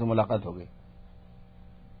 ان سے ملاقات ہو گئی۔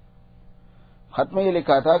 خط میں یہ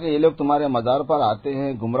لکھا تھا کہ یہ لوگ تمہارے مزار پر آتے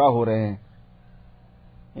ہیں، گمراہ ہو رہے ہیں،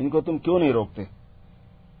 ان کو تم کیوں نہیں روکتے؟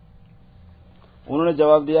 انہوں نے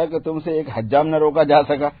جواب دیا کہ تم سے ایک حجام نہ روکا جا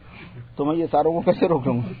سکا تو میں یہ ساروں کو کیسے روک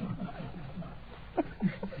لوں گا؟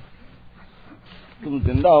 تم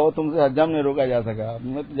زندہ ہو، تم سے حجام نہیں روکا جا سکا،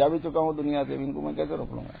 میں تو جا بھی چکا ہوں دنیا سے، ان کو میں کیسے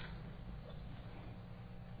روک لوں گا؟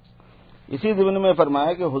 اسی ضمن میں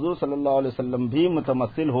فرمایا کہ حضور صلی اللہ علیہ وسلم بھی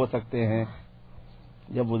متمثل ہو سکتے ہیں۔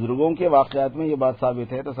 جب بزرگوں کے واقعات میں یہ بات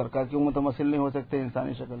ثابت ہے تو سرکار کیوں متمثل نہیں ہو سکتے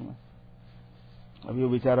انسانی شکل میں؟ ابھی وہ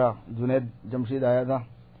بیچارہ جنید جمشید آیا تھا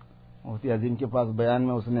مفتی عظیم کے پاس، بیان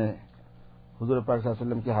میں اس نے حضور پاک صلی اللہ علیہ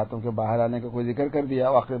وسلم کے ہاتھوں کے باہر آنے کا کوئی ذکر کر دیا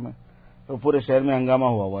واقعے میں، تو پورے شہر میں ہنگامہ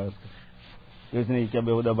ہوا ہے اس کو، اس نے کیا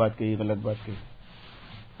بےہودہ بات کہی، غلط بات کہی۔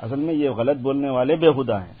 اصل میں یہ غلط بولنے والے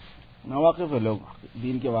بےہودہ ہیں، ناواقف ہے، لوگ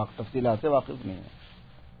دین کے تفصیلات سے واقف نہیں ہیں،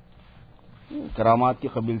 کرامات کی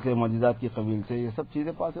قبیل سے، معجزات کی قبیل سے، یہ سب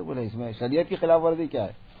چیزیں پاسبل ہے۔ اس میں شریعت کی خلاف ورزی کیا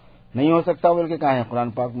ہے؟ نہیں ہو سکتا بلکہ کہاں ہے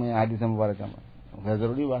قرآن پاک میں، حدیث مبارکہ میں؟ غیر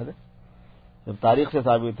ضروری بات ہے۔ جب تاریخ سے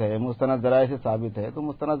ثابت ہے، مستند ذرائع سے ثابت ہے، تو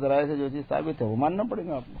مستند ذرائع سے جو چیز ثابت ہے وہ ماننا پڑے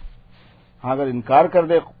گا آپ کو۔ ہاں اگر انکار کر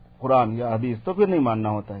دے قرآن یا حدیث تو پھر نہیں ماننا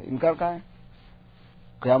ہوتا ہے۔ انکار کہاں ہے؟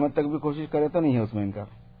 قیامت تک بھی کوشش کرے تو نہیں ہے اس میں انکار۔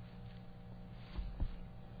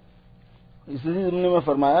 اسی ضمن میں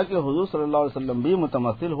فرمایا کہ حضور صلی اللہ علیہ وسلم بھی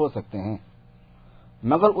متمثل ہو سکتے ہیں،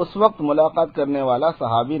 مگر اس وقت ملاقات کرنے والا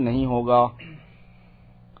صحابی نہیں ہوگا۔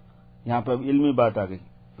 یہاں پہ اب علمی بات آ گئی۔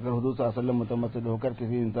 اگر حضور صلی اللہ علیہ وسلم متمثل ہو کر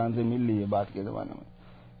کسی انسان سے مل لیے بات کے زمانے میں،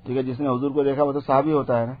 ٹھیک ہے، جس نے حضور کو دیکھا وہ تو صحابی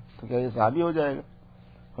ہوتا ہے نا، تو کیا یہ صحابی ہو جائے گا؟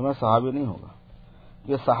 ہمیں صحابی نہیں ہوگا۔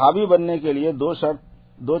 یہ صحابی بننے کے لیے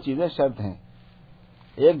دو چیزیں شرط ہیں۔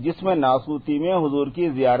 ایک، جس میں ناسوتی میں حضور کی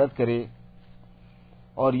زیارت کرے،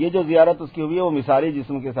 اور یہ جو زیارت اس کی ہوئی ہے وہ مثالی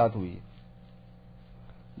جسم کے ساتھ ہوئی ہے،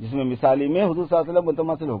 جس میں مثالی میں حضور صلی اللہ علیہ وسلم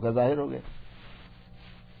متمثل ہو کر ظاہر ہو گئے۔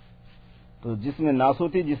 تو جس میں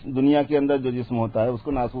ناسوتی دنیا کے اندر جو جسم ہوتا ہے اس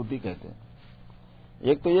کو ناسوتی کہتے ہیں۔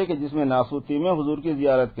 ایک تو یہ کہ جس میں ناسوتی میں حضور کی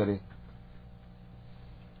زیارت کرے،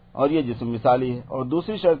 اور یہ جسم مثالی ہے۔ اور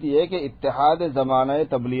دوسری شرط یہ ہے کہ اتحاد زمانہ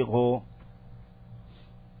تبلیغ ہو،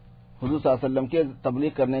 حضور صلی اللہ علیہ وسلم کے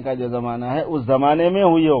تبلیغ کرنے کا جو زمانہ ہے اس زمانے میں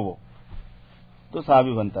ہوئی ہو وہ، تو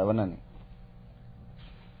صحابی بنتا ہے، ورنہ نہیں۔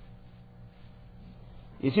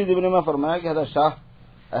 اسی ضمن میں فرمایا کہ حضرت شاہ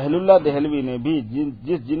اہل اللہ دہلوی نے بھی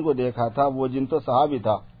جس جن کو دیکھا تھا وہ جن تو صحابی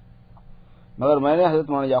تھا، مگر میں نے حضرت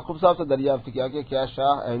مولانا یعقوب صاحب سے دریافت کیا کہ کیا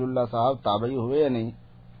شاہ اہل اللہ صاحب تابعی ہوئے یا نہیں؟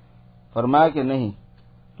 فرمایا کہ نہیں،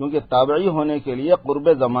 کیونکہ تابعی ہونے کے لیے قرب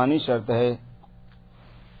زمانی شرط ہے،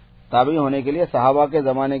 تابعی ہونے کے لیے صحابہ کے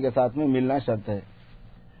زمانے کے ساتھ میں ملنا شرط ہے۔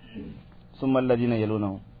 ثم الذین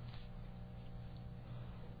یلونہم۔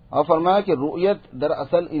 اور فرمایا کہ رؤیت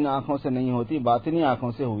دراصل ان آنکھوں سے نہیں ہوتی، باطنی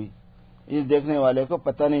آنکھوں سے ہوئی، اس دیکھنے والے کو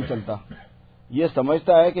پتہ نہیں چلتا، یہ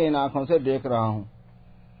سمجھتا ہے کہ ان آنکھوں سے دیکھ رہا ہوں۔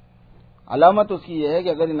 علامت اس کی یہ ہے کہ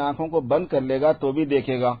اگر ان آنکھوں کو بند کر لے گا تو بھی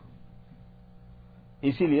دیکھے گا،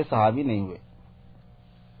 اسی لیے صحابی نہیں ہوئے۔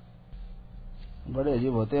 بڑے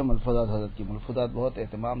عجیب ہوتے ہیں ملفوظات حضرت کی، ملفوظات بہت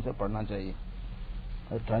اہتمام سے پڑھنا چاہیے۔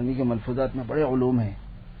 حضرت تھانوی کے ملفوظات میں بڑے علوم ہیں،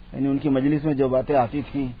 یعنی ان کی مجلس میں جو باتیں آتی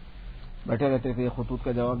تھیں، بیٹھے رہتے تھے، خطوط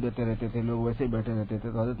کا جواب دیتے رہتے تھے، لوگ ویسے ہی بیٹھے رہتے تھے،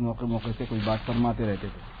 تو حضرت موقع موقع سے کوئی بات فرماتے رہتے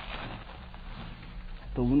تھے،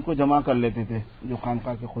 تو ان کو جمع کر لیتے تھے جو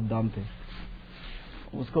خانقاہ کے خدام تھے،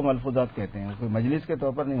 اس کو ملفوظات کہتے ہیں، کوئی مجلس کے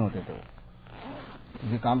طور پر نہیں ہوتے تھے،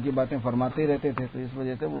 کسی کام کی باتیں فرماتے ہی رہتے تھے، تو اس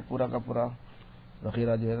وجہ سے وہ پورا کا پورا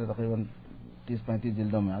ذخیرہ جو ہے تقریباً 30-35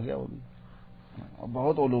 جلدوں میں آ گیا وہ بھی، اور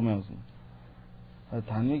بہت علوم ہے اس میں۔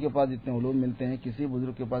 تھانوی کے پاس جتنے علوم ملتے ہیں کسی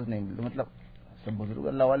بزرگ کے پاس نہیں ملتے، مطلب سب بزرگ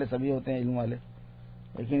اللہ والے سبھی ہوتے ہیں علم والے،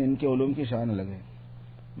 لیکن ان کے علوم کی شان الگ ہے،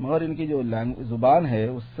 مگر ان کی جو زبان ہے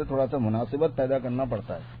اس سے تھوڑا سا مناسبت پیدا کرنا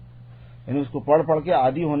پڑتا ہے، یعنی اس کو پڑھ پڑھ کے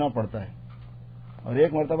عادی ہونا پڑتا ہے، اور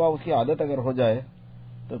ایک مرتبہ اس کی عادت اگر ہو جائے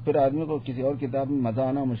تو پھر آدمی کو کسی اور کتاب میں مزہ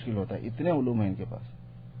آنا مشکل ہوتا ہے، اتنے علوم ہیں ان کے پاس۔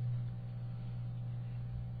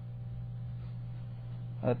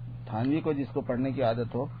 تھانوی کو جس کو پڑھنے کی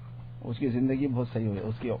عادت ہو اس کی زندگی بہت صحیح ہو جائے،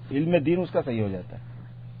 اس کی علم دین اس کا صحیح ہو جاتا ہے،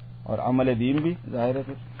 اور عمل دین بھی ظاہر ہے،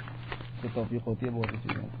 پھر توفیق ہوتی ہے، بہت سی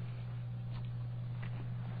چیزیں ہوتی ہیں۔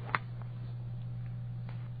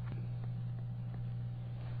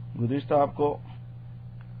 گزشتہ آپ کو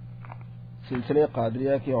سلسلے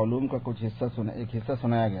قادریہ کے علوم کا ایک حصہ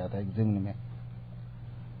سنایا گیا تھا ایک ضمن میں۔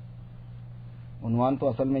 عنوان تو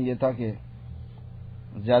اصل میں یہ تھا کہ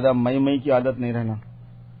زیادہ مئی کی عادت نہیں رہنا،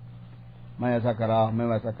 میں ایسا کرا، میں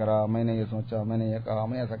ویسا کرا، میں نے یہ سوچا، میں نے یہ کہا،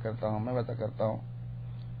 میں ایسا کرتا ہوں، میں ویسا کرتا ہوں،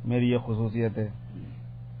 میری یہ خصوصیت ہے۔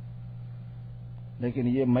 لیکن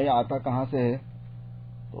یہ میں آتا کہاں سے ہے؟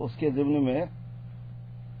 تو اس کے ضمن میں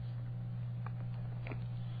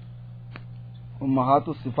امہات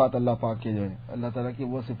الصفات اللہ پاک کے جو ہے اللہ تعالیٰ کی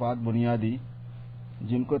وہ صفات بنیادی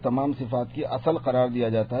جن کو تمام صفات کی اصل قرار دیا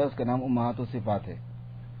جاتا ہے، اس کا نام امہات الصفات ہے۔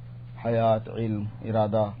 حیات، علم،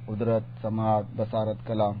 ارادہ، قدرت، سماعت، بصارت،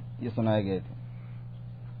 کلام، یہ سنائے گئے تھے۔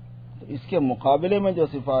 تو اس کے مقابلے میں جو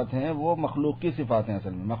صفات ہیں وہ مخلوق کی صفات ہیں،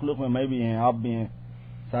 اصل میں مخلوق میں میں بھی ہیں، آپ بھی ہیں،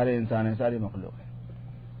 سارے انسان ہیں، ساری مخلوق ہیں۔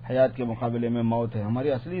 حیات کے مقابلے میں موت ہے،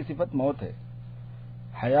 ہماری اصلی صفت موت ہے،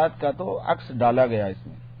 حیات کا تو عکس ڈالا گیا اس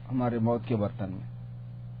میں ہمارے موت کے برتن میں۔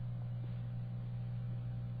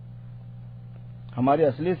 ہماری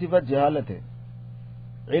اصلی صفت جہالت ہے،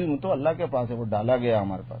 علم تو اللہ کے پاس ہے، وہ ڈالا گیا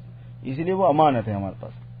ہمارے پاس، اسی لیے وہ امانت ہے ہمارے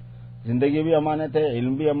پاس۔ زندگی بھی امانت ہے،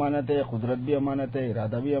 علم بھی امانت ہے، قدرت بھی امانت ہے،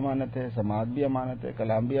 ارادہ بھی امانت ہے، سماعت بھی امانت ہے،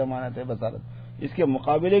 کلام بھی امانت ہے، بصارت۔ اس کے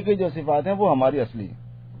مقابلے کی جو صفات ہیں وہ ہماری اصلی ہیں۔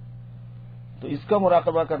 تو اس کا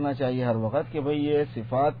مراقبہ کرنا چاہیے ہر وقت کہ بھئی یہ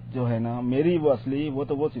صفات جو ہے نا میری وہ اصلی، وہ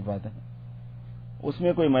تو وہ صفات ہیں، اس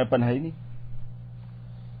میں کوئی میں پن ہے ہی نہیں،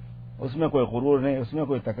 اس میں کوئی غرور نہیں، اس میں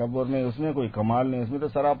کوئی تکبر نہیں، اس میں کوئی کمال نہیں، اس میں تو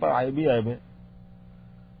سراپر عیب ہی عیب ہے۔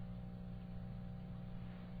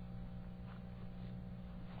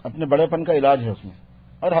 اپنے بڑے پن کا علاج ہے اس میں،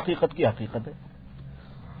 اور حقیقت کی حقیقت ہے،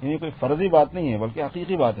 یعنی کوئی فرضی بات نہیں ہے بلکہ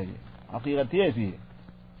حقیقی بات ہے، یہ حقیقت ہی ایسی ہے،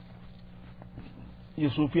 یہ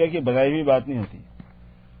صوفیہ کی بگائی ہوئی بات نہیں ہوتی۔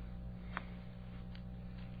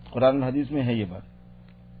 قرآن حدیث میں ہے یہ بات،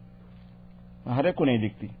 ہر ایک کو نہیں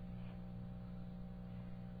دکھتی.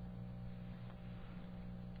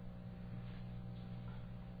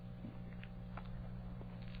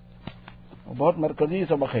 بہت مرکزی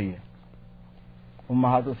سبق ہے یہ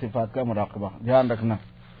امہات و صفات کا مراقبہ. دھیان رکھنا،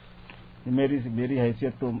 میری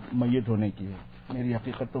حیثیت تو میت ہونے کی ہے، میری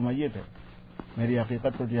حقیقت تو میت ہے، میری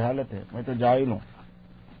حقیقت تو جہالت ہے، میں تو جاہل ہوں،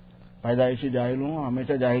 پیدائشی جاہل ہوں،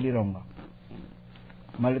 ہمیشہ جاہل ہی رہوں گا،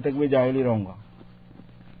 مرنے تک بھی جاہل ہی رہوں گا.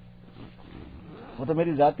 وہ تو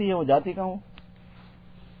میری ذاتی ہے، وہ ذاتی کا ہوں.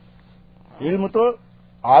 علم تو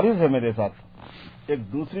عارض ہے میرے ساتھ، ایک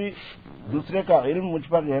دوسرے کا علم مجھ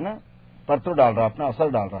پر جو ہے نا پرتو ڈال رہا ہے، اپنا اثر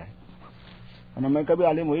ڈال رہا ہے. میں کبھی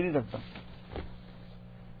عالم ہو ہی نہیں سکتا.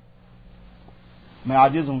 میں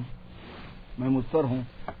عاجز ہوں، میں مضطر ہوں،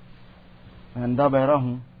 میں اندھا بہرا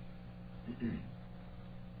ہوں.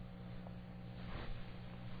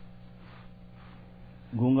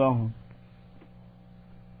 گونگا ہوں.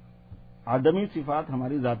 آدمی صفات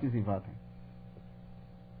ہماری ذاتی صفات ہیں.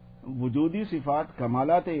 وجودی صفات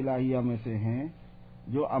کمالات الہیہ میں سے ہیں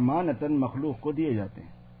جو امانتاً مخلوق کو دیے جاتے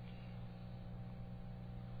ہیں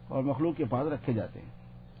اور مخلوق کے پاس رکھے جاتے ہیں.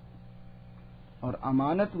 اور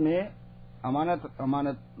امانت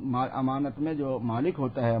میں جو مالک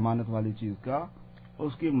ہوتا ہے امانت والی چیز کا،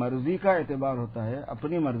 اس کی مرضی کا اعتبار ہوتا ہے،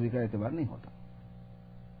 اپنی مرضی کا اعتبار نہیں ہوتا.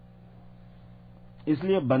 اس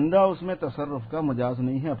لیے بندہ اس میں تصرف کا مجاز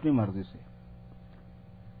نہیں ہے اپنی مرضی سے.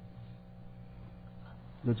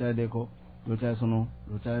 جو چاہے دیکھو، جو چاہے سنو،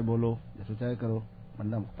 جو چاہے بولو، جیسے چاہے کرو،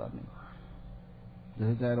 بندہ مختار نہیں،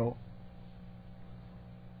 جیسے چاہے رہو.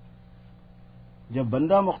 جب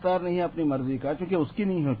بندہ مختار نہیں ہے اپنی مرضی کا، چونکہ اس کی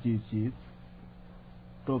نہیں ہوتی چیز،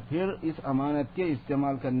 تو پھر اس امانت کے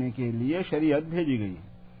استعمال کرنے کے لیے شریعت بھیجی گئی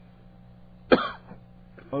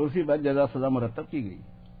اور اسی بعد جزا سزا مرتب کی گئی.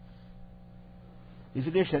 اس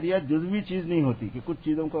لیے شریعت جزوی چیز نہیں ہوتی کہ کچھ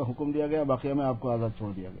چیزوں کا حکم دیا گیا، باقی میں آپ کو آزاد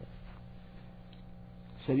چھوڑ دیا گیا.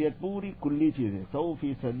 شریعت پوری کلی چیز ہے،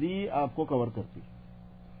 100% آپ کو کور کرتی.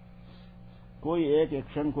 کوئی ایک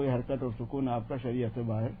ایکشن، کوئی حرکت اور سکون آپ کا شریعت سے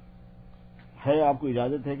باہر ہے. آپ کو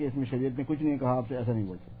اجازت ہے کہ اس میں شریعت نے کچھ نہیں کہا، آپ سے ایسا نہیں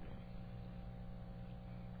بول سکتے.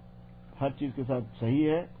 ہر چیز کے ساتھ صحیح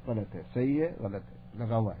ہے، غلط ہے، صحیح ہے، غلط ہے،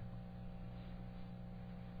 لگا ہوا ہے.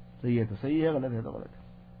 صحیح ہے تو صحیح ہے، غلط ہے تو غلط ہے.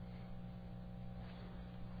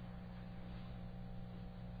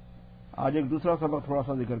 آج ایک دوسرا سبق تھوڑا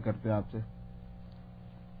سا ذکر کرتے ہیں آپ سے.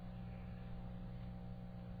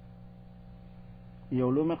 یہ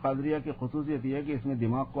علوم قادریہ کی خصوصیت یہ ہے کہ اس میں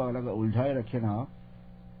دماغ کو الگ الجھائے رکھے نا،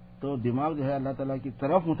 تو دماغ جو ہے اللہ تعالیٰ کی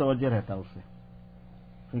طرف متوجہ رہتا ہے اس سے،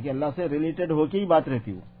 کیونکہ اللہ سے ریلیٹڈ ہو کے ہی بات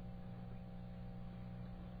رہتی وہ.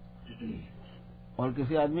 اور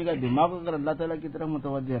کسی آدمی کا دماغ اگر اللہ تعالیٰ کی طرف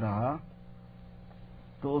متوجہ رہا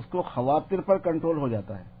تو اس کو خواطر پر کنٹرول ہو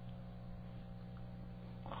جاتا ہے.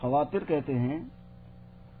 خواطر کہتے ہیں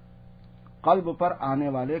قلب پر آنے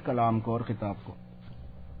والے کلام کو اور خطاب کو.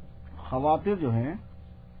 خواطر جو ہیں،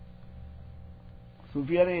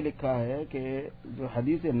 صوفیہ نے یہ لکھا ہے کہ جو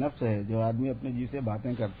حدیث نفس ہے، جو آدمی اپنے جی سے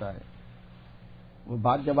باتیں کرتا ہے، وہ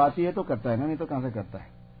بات جب آتی ہے تو کرتا ہے نا، نہیں تو کہاں سے کرتا ہے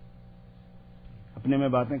اپنے میں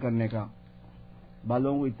باتیں کرنے کا. بعض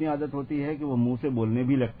لوگوں کو اتنی عادت ہوتی ہے کہ وہ منہ سے بولنے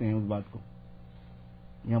بھی لگتے ہیں اس بات کو.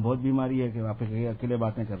 یہاں بہت بیماری ہے کہ آپ اکیلے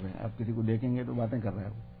باتیں کر رہے ہیں، آپ کسی کو دیکھیں گے تو باتیں کر رہے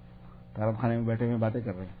ہیں، طرف خانے میں بیٹھے ہوئے باتیں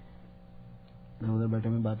کر رہے ہیں، ادھر بیٹھے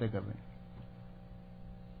ہوئے باتیں کر رہے ہیں.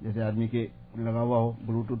 جیسے آدمی کے لگا ہوا ہو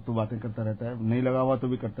بلوٹوتھ تو باتیں کرتا رہتا ہے، نہیں لگا ہوا تو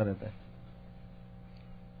بھی کرتا رہتا ہے.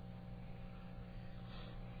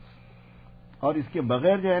 اور اس کے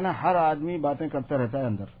بغیر جو ہے نا ہر آدمی باتیں کرتا رہتا ہے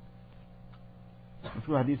اندر، اس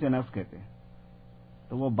کو حدیث نفس کہتے ہیں.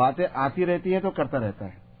 تو وہ باتیں آتی رہتی ہیں تو کرتا رہتا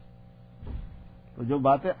ہے. تو جو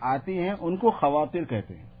باتیں آتی ہیں ان کو خواطر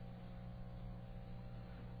کہتے ہیں.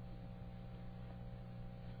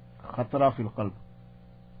 خطرہ فی القلب،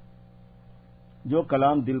 جو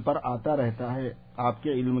کلام دل پر آتا رہتا ہے آپ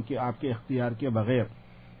کے علم کے، آپ کے اختیار کے بغیر،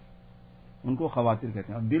 ان کو خواطر کہتے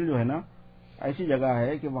ہیں. اور دل جو ہے نا ایسی جگہ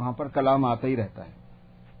ہے کہ وہاں پر کلام آتا ہی رہتا ہے،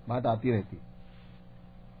 بات آتی رہتی،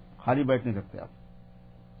 خالی بیٹھ نہیں سکتے آپ.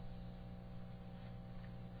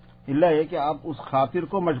 اللہ یہ کہ آپ اس خاطر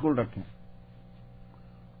کو مشغول رکھیں،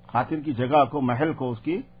 خاطر کی جگہ کو، محل کو اس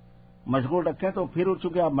کی مشغول رکھیں. تو پھر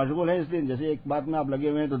چونکہ آپ مشغول ہیں، اس لیے جیسے ایک بات میں آپ لگے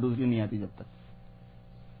ہوئے ہیں تو دوسری نہیں آتی جب تک.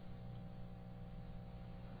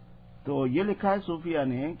 تو یہ لکھا ہے صوفیہ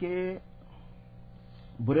نے کہ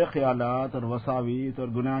برے خیالات اور وساویس اور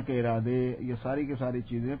گناہ کے ارادے، یہ ساری کی ساری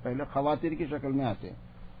چیزیں پہلے خواطر کی شکل میں آتے ہیں.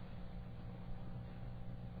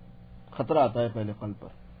 خطرہ آتا ہے پہلے قلب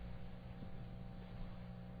پر.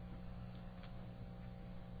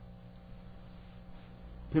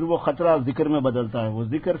 پھر وہ خطرہ ذکر میں بدلتا ہے، وہ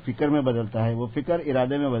ذکر فکر میں بدلتا ہے، وہ فکر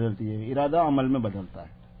ارادے میں بدلتی ہے، ارادہ عمل میں بدلتا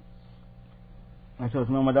ہے. اچھا، اس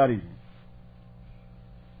میں مدارج ہے.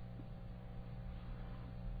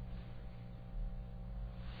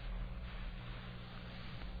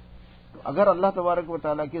 اگر اللہ تبارک و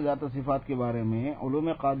تعالیٰ کی ذات و صفات کے بارے میں علوم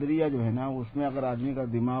قادریہ جو ہے نا، اس میں اگر آدمی کا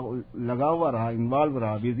دماغ لگا ہوا رہا، انوالو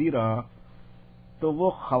رہا، بزی رہا، تو وہ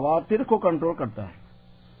خواطر کو کنٹرول کرتا ہے.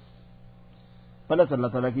 پلس اللہ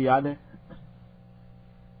تعالیٰ کی یاد ہے،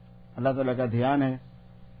 اللہ تعالیٰ کا دھیان ہے،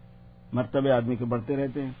 مرتبے آدمی کے بڑھتے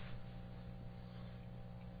رہتے ہیں.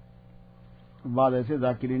 بعض ایسے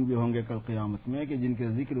ذاکرین بھی ہوں گے کل قیامت میں کہ جن کے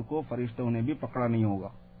ذکر کو فرشتوں نے بھی پکڑا نہیں ہوگا.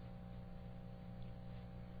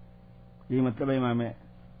 یہ مطلب ہے امام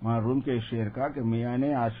روم کے شعر کا کہ میان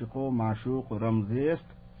عاشق و معشوق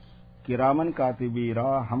رمزیست کرامن کاتبی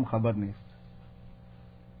را ہم خبر نیست.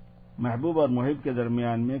 محبوب اور محب کے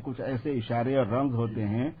درمیان میں کچھ ایسے اشارے اور رمز ہوتے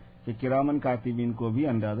ہیں کہ کرامن کاتبین کو بھی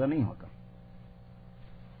اندازہ نہیں ہوتا.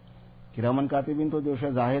 کرامن کاتبین تو جو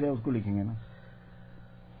شے ظاہر ہے اس کو لکھیں گے نا،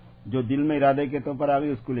 جو دل میں ارادے کے طور پر آ گئی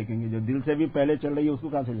اس کو لکھیں گے، جو دل سے بھی پہلے چل رہی ہے اس کو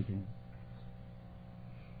کہاں سے لکھیں گے.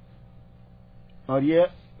 اور یہ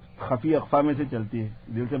خفی اخفا میں سے چلتی ہے،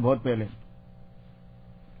 دل سے بہت پہلے.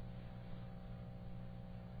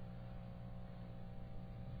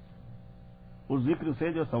 اس ذکر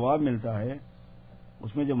سے جو ثواب ملتا ہے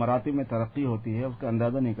اس میں جو مراتب میں ترقی ہوتی ہے اس کا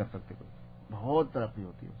اندازہ نہیں کر سکتے کوئی. بہت ترقی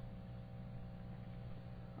ہوتی ہے.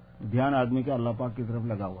 دھیان آدمی کا اللہ پاک کی طرف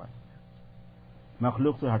لگا ہوا ہے،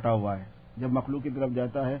 مخلوق سے ہٹا ہوا ہے. جب مخلوق کی طرف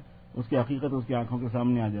جاتا ہے اس کی حقیقت اس کی آنکھوں کے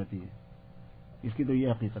سامنے آ جاتی ہے. اس کی تو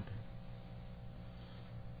یہ حقیقت ہے.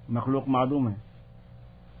 مخلوق معدوم ہے.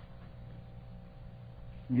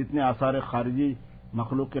 جتنے آثار خارجی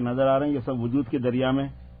مخلوق کے نظر آ رہے ہیں یہ سب وجود کے دریا میں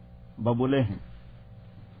ببولے ہیں.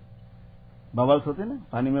 ببلس ہوتے ہیں نا،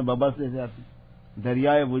 پانی میں ببلس جیسے آتے ہیں،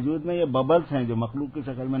 دریائے وجود میں یہ ببلس ہیں جو مخلوق کی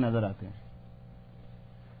شکل میں نظر آتے ہیں.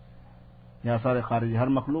 یہ آثار خارجی ہر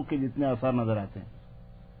مخلوق کے جتنے آثار نظر آتے ہیں.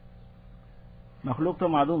 مخلوق تو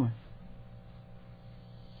معدوم ہے.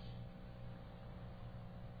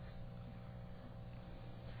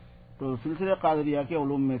 تو سلسلہ قادریہ کے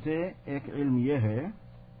علوم میں سے ایک علم یہ ہے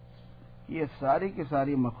کہ یہ ساری کی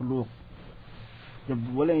ساری مخلوق، جب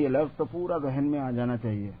بولیں یہ لفظ تو پورا ذہن میں آ جانا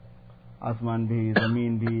چاہیے. آسمان بھی،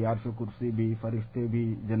 زمین بھی، عرش و کرسی بھی، فرشتے بھی،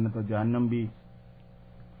 جنت و جہنم بھی،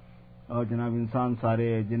 اور جناب انسان سارے،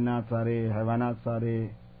 جنات سارے، حیوانات سارے،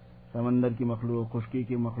 سمندر کی مخلوق، خشکی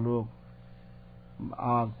کی مخلوق،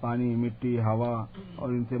 آگ، پانی، مٹی، ہوا اور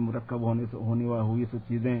ان سے مرکب ہونے ہوئی سب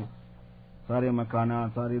چیزیں، سارے مکانات،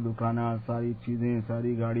 ساری دکانات، ساری چیزیں،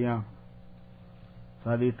 ساری گاڑیاں،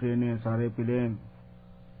 ساری ٹرینیں، سارے پلین،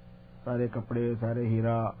 سارے کپڑے، سارے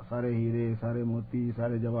ہیرے، سارے موتی،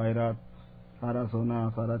 سارے جواہرات، سارا سونا،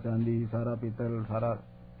 سارا چاندی، سارا پیتل، سارا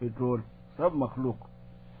پیٹرول، سب مخلوق.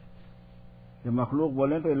 جب مخلوق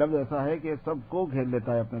بولیں تو یہ لفظ ایسا ہے کہ سب کو گھیر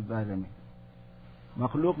لیتا ہے اپنے دائرے میں.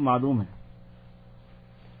 مخلوق معدوم ہے،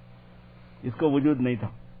 اس کو وجود نہیں تھا،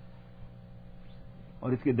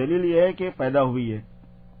 اور اس کی دلیل یہ ہے کہ پیدا ہوئی ہے.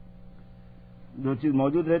 جو چیز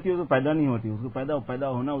موجود رہتی ہے وہ پیدا نہیں ہوتی، اس کو پیدا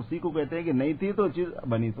ہونا اسی کو کہتے ہیں کہ نہیں تھی تو چیز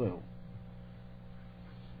بنی تو ہے.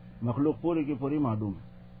 مخلوق پوری کی پوری معدوم ہے.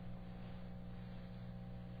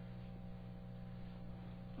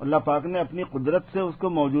 اللہ پاک نے اپنی قدرت سے اس کو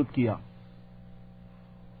موجود کیا.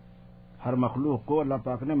 ہر مخلوق کو اللہ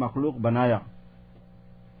پاک نے مخلوق بنایا،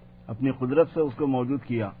 اپنی قدرت سے اس کو موجود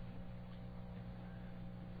کیا.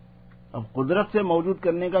 اب قدرت سے موجود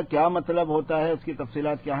کرنے کا کیا مطلب ہوتا ہے، اس کی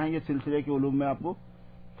تفصیلات کیا ہیں، یہ سلسلے کے علوم میں آپ کو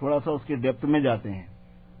تھوڑا سا اس کی ڈیپتھ میں جاتے ہیں.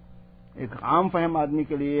 ایک عام فہم آدمی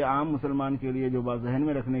کے لیے، عام مسلمان کے لیے جو بات ذہن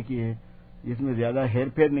میں رکھنے کی ہے، جس میں زیادہ ہیر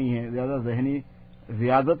پھیر نہیں ہے، زیادہ ذہنی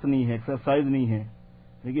ریاضت نہیں ہے، ایکسرسائز نہیں ہے،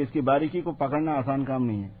 لیکن اس کی باریکی کو پکڑنا آسان کام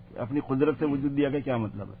نہیں ہے. اپنی قدرت سے وجود دیا کا کیا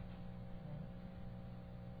مطلب ہے؟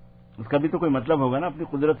 اس کا بھی تو کوئی مطلب ہوگا نا. اپنی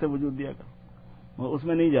قدرت سے وجود دیا کا وہ اس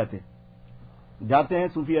میں نہیں جاتے ہیں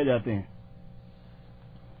صوفیہ جاتے ہیں.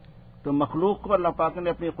 تو مخلوق کو اللہ پاک نے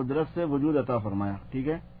اپنی قدرت سے وجود عطا فرمایا. ٹھیک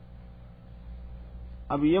ہے.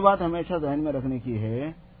 اب یہ بات ہمیشہ ذہن میں رکھنے کی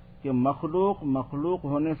ہے کہ مخلوق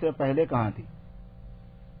ہونے سے پہلے کہاں تھی.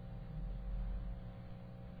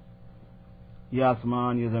 یہ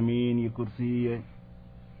آسمان، یہ زمین، یہ کرسی، یہ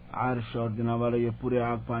عرش اور جناب والا یہ پورے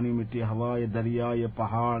آگ، پانی، مٹی، ہوا، یہ دریا، یہ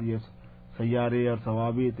پہاڑ، یہ سیارے اور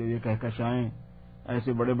ثوابت، یہ کہکشائیں،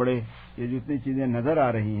 ایسے بڑے بڑے یہ جتنی چیزیں نظر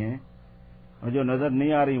آ رہی ہیں اور جو نظر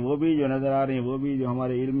نہیں آ رہی وہ بھی، جو نظر آ رہی ہیں وہ بھی، جو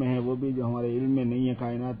ہمارے علم میں ہیں وہ بھی، جو ہمارے علم میں نہیں ہے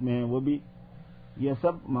کائنات میں ہیں وہ بھی، یہ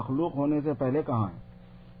سب مخلوق ہونے سے پہلے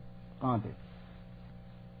کہاں تھے.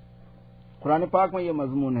 قرآن پاک میں یہ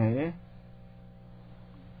مضمون ہے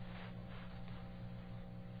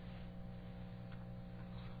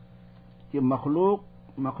کہ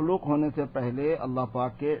مخلوق ہونے سے پہلے اللہ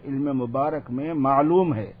پاک کے علم مبارک میں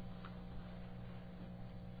معلوم ہے.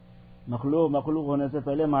 مخلوق ہونے سے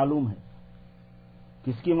پہلے معلوم ہے.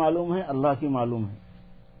 کس کی معلوم ہے؟ اللہ کی معلوم ہے.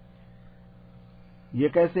 یہ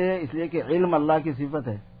کیسے ہے؟ اس لیے کہ علم اللہ کی صفت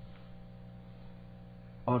ہے،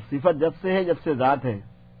 اور صفت جب سے ہے جب سے ذات ہے،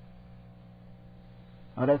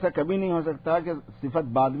 اور ایسا کبھی نہیں ہو سکتا کہ صفت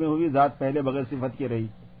بعد میں ہوئی، ذات پہلے بغیر صفت کی رہی.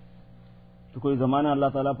 تو کوئی زمانہ اللہ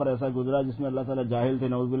تعالیٰ پر ایسا گزرا جس میں اللہ تعالیٰ جاہل تھے،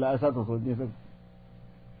 نعوذ باللہ، ایسا تو سوچ نہیں سکتے.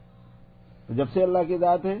 تو جب سے اللہ کی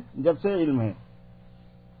ذات ہے، جب سے علم ہے.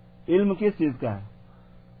 علم کس چیز کا ہے؟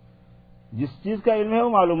 جس چیز کا علم ہے وہ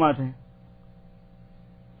معلومات ہیں.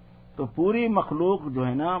 تو پوری مخلوق جو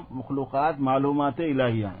ہے نا، مخلوقات معلومات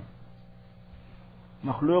الہیہ ہیں.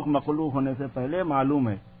 مخلوق ہونے سے پہلے معلوم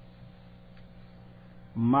ہے.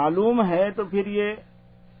 معلوم ہے تو پھر یہ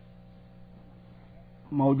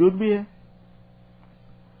موجود بھی ہے.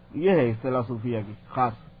 یہ ہے اصطلاح صوفیہ کی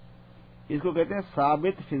خاص. اس کو کہتے ہیں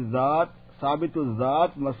ثابت فی الذات، ثابت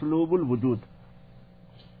الذات مسلوب الوجود.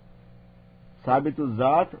 ثابت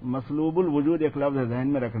الذات مسلوب الوجود ایک لفظ ہے، ذہن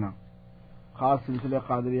میں رکھنا. خاص سلسلہ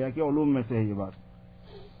قادریہ کے علوم میں سے ہے یہ بات،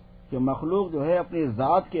 کہ مخلوق جو ہے اپنی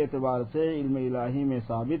ذات کے اعتبار سے علم الہی میں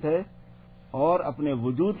ثابت ہے، اور اپنے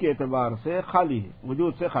وجود کے اعتبار سے خالی ہے،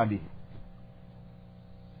 وجود سے خالی ہے.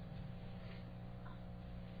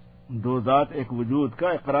 دو ذات ایک وجود کا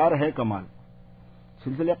اقرار ہے کمال.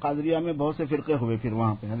 سلسلہ قادریہ میں بہت سے فرقے ہوئے پھر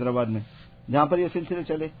وہاں پہ حیدرآباد میں جہاں پر یہ سلسلے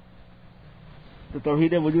چلے. تو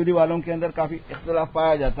توحید وجودی والوں کے اندر کافی اختلاف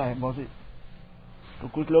پایا جاتا ہے بہت سے. تو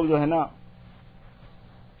کچھ لوگ جو ہے نا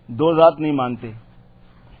دو ذات نہیں مانتے،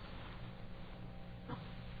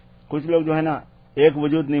 کچھ لوگ جو ہے نا ایک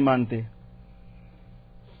وجود نہیں مانتے.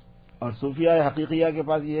 اور صوفیہ حقیقیہ کے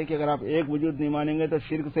پاس یہ ہے کہ اگر آپ ایک وجود نہیں مانیں گے تو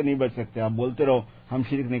شرک سے نہیں بچ سکتے. آپ بولتے رہو ہم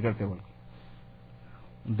شرک نہیں کرتے، بول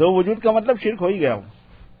کے دو وجود کا مطلب شرک ہو ہی گیا.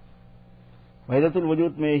 وحدت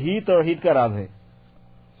الوجود میں ہی توحید کا راز ہے.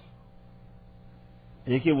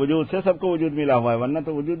 ایک ہی وجود سے سب کو وجود ملا ہوا ہے، ورنہ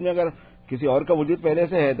تو وجود میں اگر کسی اور کا وجود پہلے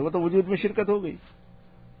سے ہے تو وہ تو وجود میں شرکت ہو گئی.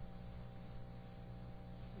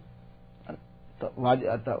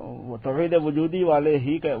 توحید وجودی والے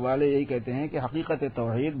یہی کہتے ہیں کہ حقیقت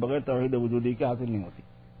توحید بغیر توحید وجودی کے حاصل نہیں ہوتی.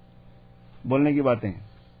 بولنے کی باتیں ہیں.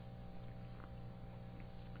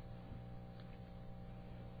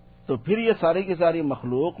 تو پھر یہ ساری کی ساری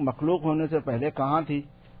مخلوق ہونے سے پہلے کہاں تھی؟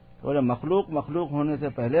 تو مخلوق ہونے سے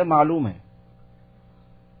پہلے معلوم ہے.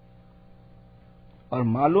 اور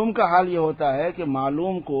معلوم کا حال یہ ہوتا ہے کہ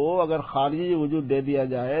معلوم کو اگر خارجی وجود دے دیا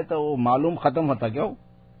جائے تو وہ معلوم ختم ہوتا کیوں؟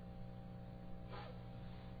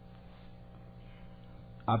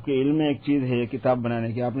 آپ کے علم میں ایک چیز ہے کتاب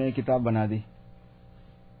بنانے کی، آپ نے ایک کتاب بنا دی،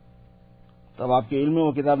 تو اب آپ کے علم میں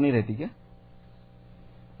وہ کتاب نہیں رہتی کیا؟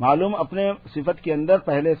 معلوم اپنے صفت کے اندر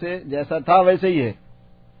پہلے سے جیسا تھا ویسے ہی ہے.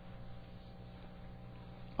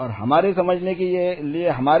 اور ہمارے سمجھنے کے لیے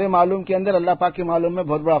ہمارے معلوم کے اندر اللہ پاک کے معلوم میں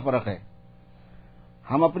بہت بڑا فرق ہے.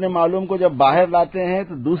 ہم اپنے معلوم کو جب باہر لاتے ہیں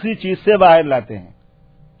تو دوسری چیز سے باہر لاتے ہیں.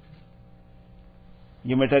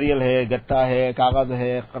 یہ میٹیریل ہے، گتا ہے، کاغذ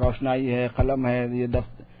ہے، روشنائی ہے، قلم ہے،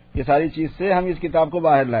 یہ ساری چیز سے ہم اس کتاب کو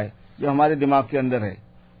باہر لائے جو ہمارے دماغ کے اندر ہے.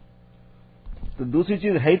 تو دوسری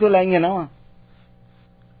چیز ہے ہی تو لائیں گے نا وہاں.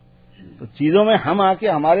 تو چیزوں میں ہم آ کے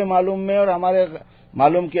ہمارے معلوم میں اور ہمارے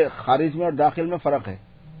معلوم کے خارج میں اور داخل میں فرق ہے.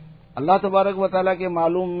 اللہ تبارک و تعالیٰ کے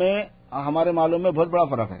معلوم میں ہمارے معلوم میں بہت بڑا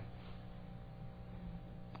فرق ہے.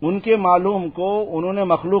 ان کے معلوم کو انہوں نے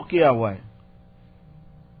مخلوق کیا ہوا ہے.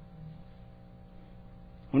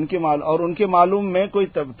 ان کے معلوم میں کوئی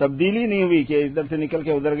تبدیلی نہیں ہوئی کہ ادھر سے نکل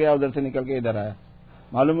کے ادھر گیا، ادھر سے نکل کے ادھر آیا.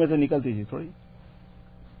 معلوم میں سے نکلتی تھی تھوڑی.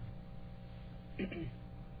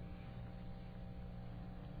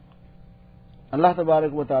 اللہ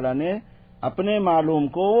تبارک و تعالیٰ نے اپنے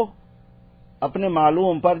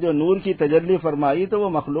معلوم پر جو نور کی تجلی فرمائی تو وہ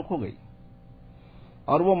مخلوق ہو گئی.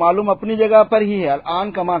 اور وہ معلوم اپنی جگہ پر ہی ہے،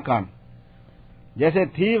 الآن کما کان، جیسے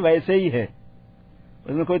تھی ویسے ہی ہے،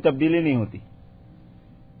 اس میں کوئی تبدیلی نہیں ہوتی.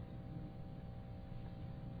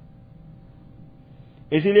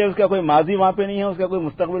 اسی لیے اس کا کوئی ماضی وہاں پہ نہیں ہے، اس کا کوئی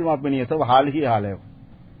مستقبل وہاں پہ نہیں ہے، سب حال ہی حال ہے.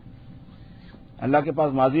 اللہ کے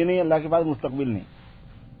پاس ماضی نہیں، اللہ کے پاس مستقبل نہیں.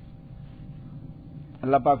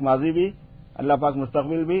 اللہ پاک ماضی بھی، اللہ پاک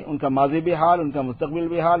مستقبل بھی، ان کا ماضی بھی حال، ان کا مستقبل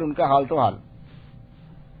بھی حال، ان کا حال تو حال،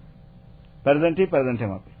 پریزنٹ ہی پریزنٹ ہے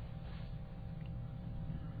وہاں پہ.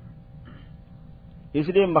 اس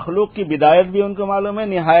لیے مخلوق کی بدایت بھی ان کو معلوم ہے،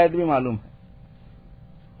 نہایت بھی معلوم ہے.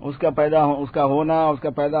 اس کا ہونا، اس کا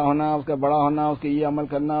پیدا ہونا، اس کا بڑا ہونا، اس کے یہ عمل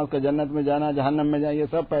کرنا، اس کا جنت میں جانا، جہنم میں جانا، یہ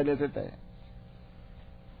سب پہلے سے طے ہے.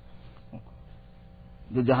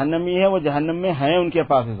 جو جہنمی ہے وہ جہنم میں ہیں ان کے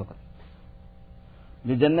پاس اس وقت.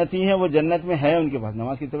 جو جنتی ہیں وہ جنت میں ہے، ان کے پاس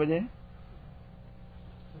نماز کی توجہ ہے.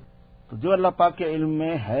 تو جو اللہ پاک کے علم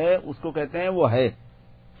میں ہے اس کو کہتے ہیں وہ ہے.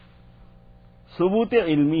 ثبوت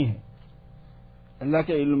علمی ہے. اللہ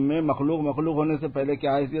کے علم میں مخلوق ہونے سے پہلے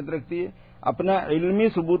کیا حیثیت رکھتی ہے؟ اپنا علمی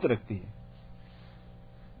ثبوت رکھتی ہے.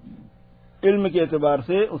 علم کے اعتبار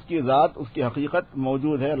سے اس کی ذات، اس کی حقیقت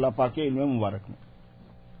موجود ہے اللہ پاک کے علم مبارک میں،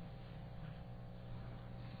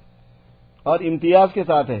 اور امتیاز کے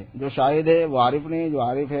ساتھ ہے. جو شاہد ہے وہ عارف نہیں، جو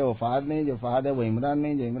عارف ہے وہ فہد نہیں، جو فہد ہے وہ عمران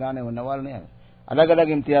نہیں، جو عمران ہے وہ نوال نہیں. الگ الگ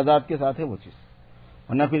امتیازات کے ساتھ ہے وہ چیز.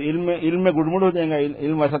 ورنہ پھر علم میں گڑمڑ ہو جائے گا.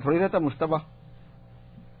 علم ایسا تھوڑی رہتا مشتبہ.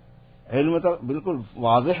 علم تو بالکل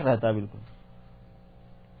واضح رہتا ہے. بالکل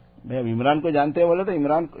بھائی اب عمران کو جانتے ہیں بولے تو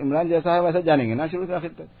عمران جیسا ہے ویسا جانیں گے نا شروع سے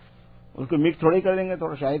آخر تک. اس کو مکس تھوڑی کر دیں گے،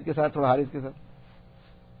 تھوڑا شاہد کے ساتھ، تھوڑا حارث کے ساتھ.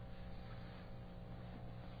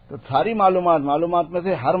 تو ساری معلومات میں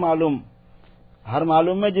سے ہر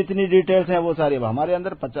معلوم میں جتنی ڈیٹیلز ہیں وہ ساری. اب ہمارے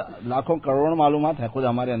اندر لاکھوں کروڑوں معلومات ہیں خود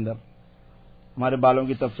ہمارے اندر. ہمارے بالوں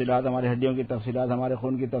کی تفصیلات، ہماری ہڈیوں کی تفصیلات، ہمارے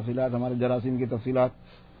خون کی تفصیلات، ہمارے جراثیم کی تفصیلات،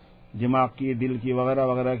 دماغ کی، دل کی، وغیرہ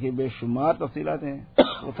وغیرہ کی بے شمار تفصیلات ہیں.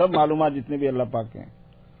 وہ سب معلومات جتنے بھی اللہ پاک کے ہیں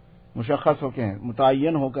مشخص ہو کے ہیں،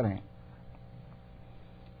 متعین ہو کر ہیں.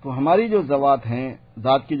 تو ہماری جو ذوات ہیں،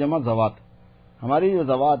 ذات کی جمع ذوات، ہماری جو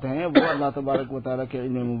ذوات ہیں وہ اللہ تبارک و تعالیٰ کے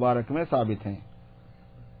علم مبارک میں ثابت ہیں.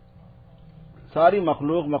 ساری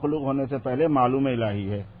مخلوق ہونے سے پہلے معلوم الہی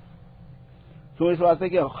ہے. تو اس واسطے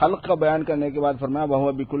کہ خلق کا بیان کرنے کے بعد فرمایا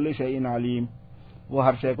وَهُوَ بِكُلِّ شَيْءٍ عَلِيمٌ، وہ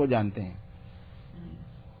ہر شے کو جانتے ہیں.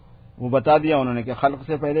 وہ بتا دیا انہوں نے کہ خلق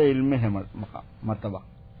سے پہلے علم میں ہے مرتبہ.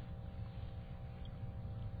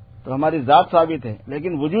 تو ہماری ذات ثابت ہے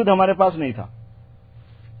لیکن وجود ہمارے پاس نہیں تھا.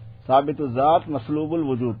 ثابت الذات مسلوب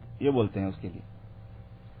الوجود یہ بولتے ہیں اس کے لیے.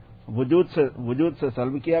 وجود سے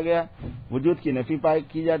سلب کیا گیا، وجود کی نفی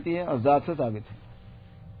کی جاتی ہے اور ذات سے ثابت ہے.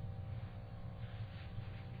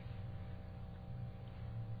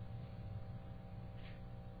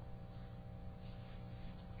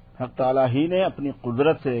 حق تعالیٰ ہی نے اپنی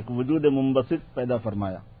قدرت سے ایک وجود منبسط پیدا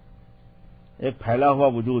فرمایا، ایک پھیلا ہوا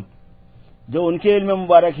وجود جو ان کے علم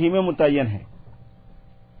مبارک ہی میں متعین ہے،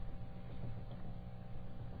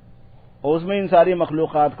 اور اس میں ان ساری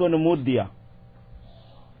مخلوقات کو نمود دیا.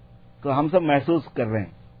 تو ہم سب محسوس کر رہے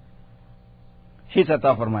ہیں، حس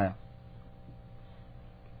عطا فرمایا.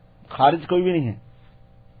 خارج کوئی بھی نہیں ہے،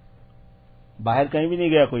 باہر کہیں بھی نہیں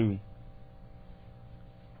گیا، کوئی بھی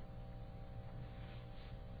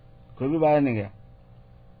باہر نہیں گیا.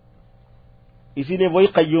 اسی لیے وہی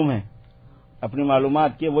قیوم ہے، اپنی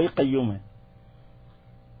معلومات کے وہی قیوم ہے،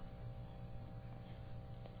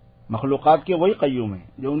 مخلوقات کے وہی قیوم ہے.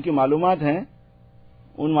 جو ان کی معلومات ہیں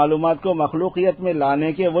ان معلومات کو مخلوقیت میں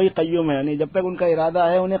لانے کے وہی قیوم ہے. یعنی جب تک ان کا ارادہ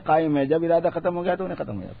ہے انہیں قائم ہے، جب ارادہ ختم ہو گیا تو انہیں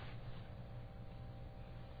ختم ہو جاتا.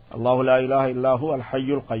 اللہ لا الہ الا هو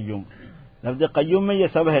الحی القیوم. لفظ قیوم میں یہ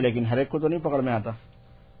سب ہے لیکن ہر ایک کو تو نہیں پکڑ میں آتا.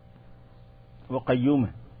 وہ قیوم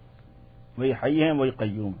ہے، وہی حی ہیں، وہی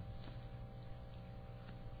قیوم ہے.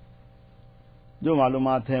 جو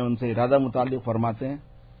معلومات ہیں ان سے ارادہ متعلق فرماتے ہیں،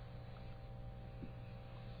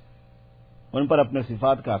 ان پر اپنے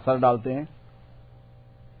صفات کا اثر ڈالتے ہیں.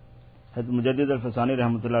 حضرت مجدد الفسانی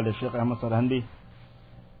رحمۃ اللہ علیہ، شیخ احمد سرہندی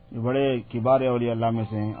جو بڑے کبار اولیاء اللہ میں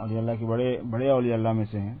سے ہیں، اولیاء اللہ کے بڑے اولیاء اللہ میں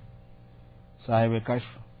سے ہیں، صاحب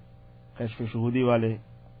کشف شہودی والے.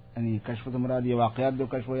 یعنی کشف تو مراد یہ واقعات جو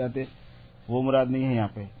کشف ہو جاتے وہ مراد نہیں ہے یہاں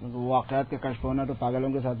پہ، کیونکہ وہ واقعات کا کشف ہونا تو پاگلوں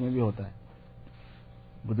کے ساتھ میں بھی ہوتا ہے.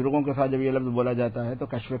 بزرگوں کے ساتھ جب یہ لفظ بولا جاتا ہے تو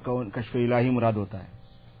کشف الہی مراد ہوتا ہے.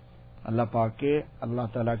 اللہ پاک کے، اللہ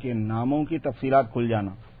تعالیٰ کے ناموں کی تفصیلات کھل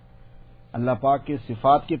جانا، اللہ پاک کی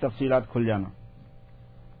صفات کی تفصیلات کھل جانا.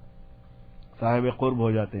 صاحب قرب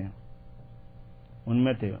ہو جاتے ہیں، ان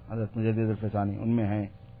میں تھے حضرت مجدد الفسانی، ان میں ہیں.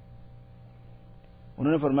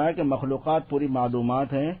 انہوں نے فرمایا کہ مخلوقات پوری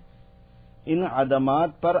معدومات ہیں، ان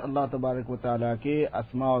عدمات پر اللہ تبارک و تعالیٰ کے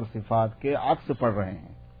اسماء اور صفات کے عکس پڑ رہے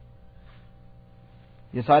ہیں.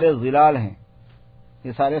 یہ سارے ظلال ہیں،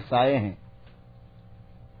 یہ سارے سائے ہیں،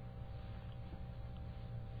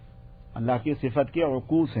 اللہ کی صفت کے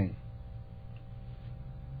عکوس ہیں.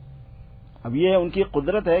 اب یہ ان کی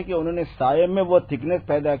قدرت ہے کہ انہوں نے سائے میں وہ تھکنیس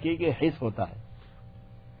پیدا کی کہ حس ہوتا ہے.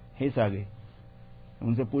 حس آ گئی.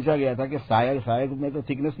 ان سے پوچھا گیا تھا کہ سائے میں تو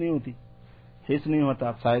تھکنیس نہیں ہوتی، حس نہیں ہوتا.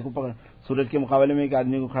 آپ سائے کو پکڑ، سورج کے مقابلے میں ایک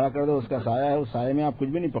آدمی کو کھڑا کر دو، اس کا سایہ ہے، اس سائے میں آپ کچھ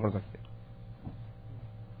بھی نہیں پکڑ سکتے.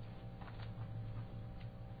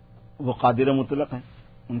 وہ قادر مطلق ہیں،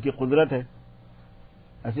 ان کی قدرت ہے،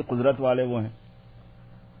 ایسی قدرت والے وہ ہیں.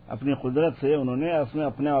 اپنی قدرت سے انہوں نے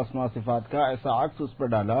اپنے اسماء صفات کا ایسا عکس اس پر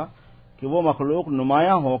ڈالا کہ وہ مخلوق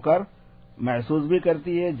نمایاں ہو کر محسوس بھی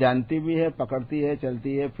کرتی ہے، جانتی بھی ہے، پکڑتی ہے،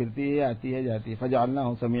 چلتی ہے، پھرتی ہے، آتی ہے، جاتی ہے.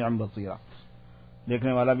 فجعلناہ سمیعا بصیرا.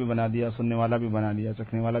 دیکھنے والا بھی بنا دیا، سننے والا بھی بنا دیا،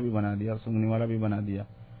 چکھنے والا بھی بنا دیا، سونگنے والا بھی بنا دیا،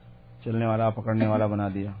 چلنے والا پکڑنے والا بنا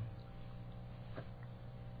دیا.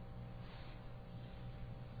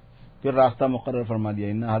 پھر راستہ مقرر فرما دیا،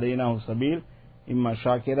 ان ہدیناہ السبیل اما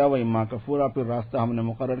شاکرا و اما کفورا. پھر راستہ ہم نے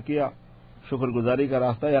مقرر کیا، شکر گزاری کا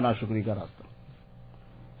راستہ یا ناشکری کا راستہ،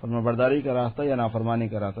 فرما برداری کا راستہ یا نافرمانی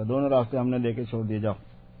کا راستہ. دونوں راستے ہم نے دے کے چھوڑ دیے. جاؤ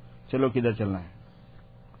چلو کدھر چلنا ہے،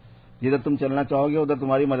 جدھر تم چلنا چاہو گے ادھر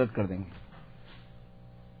تمہاری مدد کر دیں گے.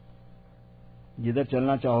 جدھر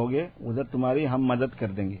چلنا چاہو گے ادھر تمہاری ہم مدد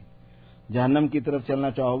کر دیں گے. جہنم کی طرف چلنا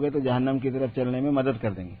چاہو گے تو جہنم کی طرف چلنے میں مدد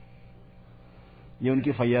کر دیں گے. یہ ان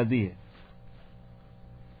کی فیاضی ہے،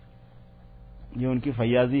 یہ ان کی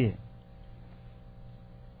فیاضی ہے.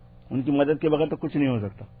 ان کی مدد کے بغیر تو کچھ نہیں ہو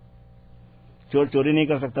سکتا. چور چوری نہیں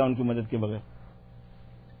کر سکتا ان کی مدد کے بغیر،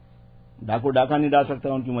 ڈاکو ڈاکہ نہیں ڈال سکتا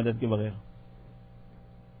ان کی مدد کے بغیر.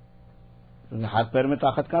 ہاتھ پیر میں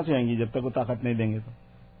طاقت کہاں سے آئیں گی جب تک وہ طاقت نہیں دیں گے.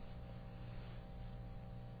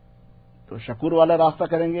 تو شکور والا راستہ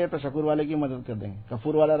کریں گے تو شکور والے کی مدد کر دیں گے،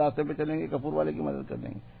 کفور والا راستے پہ چلیں گے کفور والے کی مدد کر دیں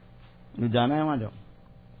گے. جو جانا ہے وہاں جاؤ.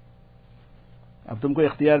 اب تم کو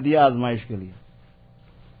اختیار دیا آزمائش کے لیے،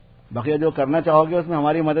 بقیہ جو کرنا چاہو گے اس میں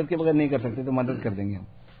ہماری مدد کے بغیر نہیں کر سکتے تو مدد کر دیں گے ہم.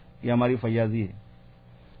 یہ ہماری فیاضی ہے.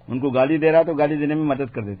 ان کو گالی دے رہا تو گالی دینے میں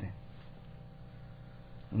مدد کر دیتے ہیں.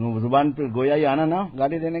 زبان پہ گویا ہی آنا نہ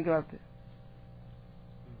گالی دینے کے واسطے.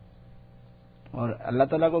 اور اللہ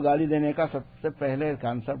تعالیٰ کو گالی دینے کا سب سے پہلے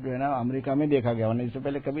کانسیپٹ جو ہے نا امریکہ میں دیکھا گیا، ورنہ اس سے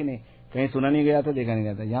پہلے کبھی نہیں کہیں سنا نہیں گیا تھا، دیکھا نہیں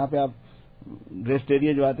گیا تھا. یہاں پہ آپ ریسٹ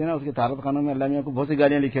ایریا جو آتے ہیں نا اس کے طہارت خانوں میں اللہ میاں کو بہت سی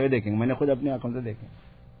گالیاں لکھے ہوئے دیکھیں گے. میں نے خود اپنی آنکھوں سے دیکھے.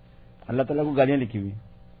 اللہ تعالیٰ کو گالیاں لکھی ہوئی،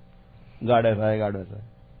 گاڑ ایسا ہے گاڑ ایسا ہے.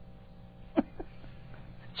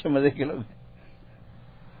 اچھے مزے کے لوگ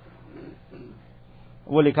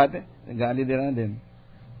وہ لکھاتے گالی دے رہے ہیں دینے.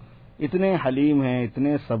 اتنے حلیم ہیں،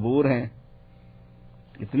 اتنے صبور ہیں،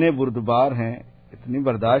 اتنے بردبار ہیں، اتنی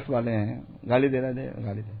برداشت والے ہیں. گالی دے رہا دے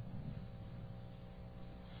گالی دے.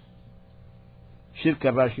 شرک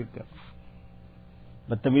کر رہا شرک کر،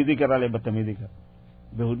 بدتمیزی کر رہا لے بدتمیزی کر،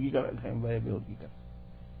 بےہودگی کر رہا بےہودگی کر.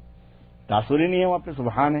 تاثر ہی نہیں ہے وہاں پہ.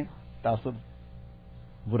 سبحان ہے تاثر.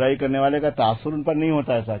 برائی کرنے والے کا تاثر ان پر نہیں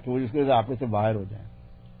ہوتا ایسا کہ وہ جس کے آپے سے باہر ہو جائیں.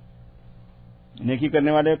 نیکی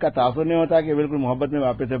کرنے والے کا تاثر نہیں ہوتا کہ بالکل محبت میں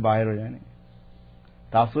آپے سے باہر ہو جائیں.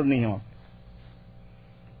 تاثر نہیں ہے وہاں پہ.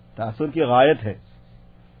 تاثر کی غایت ہے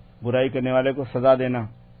برائی کرنے والے کو سزا دینا،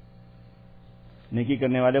 نیکی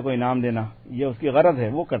کرنے والے کو انعام دینا. یہ اس کی غرض ہے،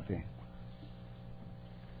 وہ کرتے ہیں.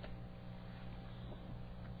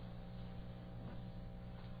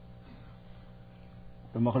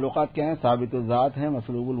 تو مخلوقات کیا ہیں؟ ثابت الذات ہیں،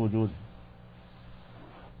 مصلوب الوجود.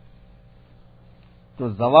 تو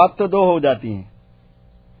ذوات تو دو ہو جاتی ہیں،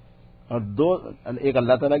 اور دو، ایک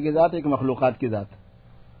اللہ تعالیٰ کی ذات ایک مخلوقات کی ذات.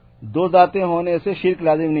 دو ذاتیں ہونے سے شرک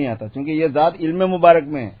لازم نہیں آتا، کیونکہ یہ ذات علم مبارک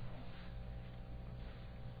میں ہے.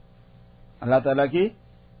 اللہ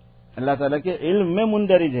تعالیٰ کے علم میں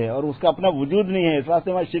مندرج ہے اور اس کا اپنا وجود نہیں ہے، اس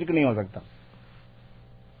واسطے وہاں شرک نہیں ہو سکتا.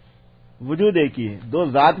 وجود ایک ہی ہے. دو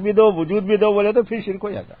ذات بھی دو وجود بھی دو بولے تو پھر شرک ہو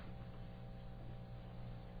جاتا.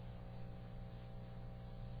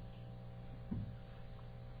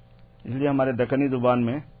 اس لیے ہمارے دکنی زبان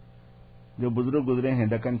میں جو بزرگ گزرے ہیں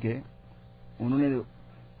دکن کے، انہوں نے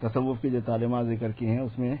تصوف کی جو تعلیمات ذکر کی ہیں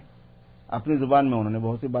اس میں اپنی زبان میں انہوں نے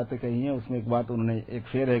بہت سی باتیں کہی ہیں. اس میں ایک بات انہوں نے، ایک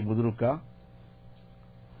شعر ہے ایک بزرگ کا،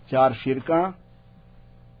 4 شرکاں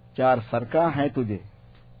 4 سرکاں ہیں تجھے،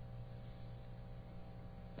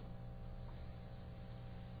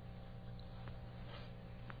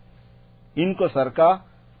 ان کو سرکا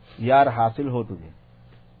یار حاصل ہو تجھے.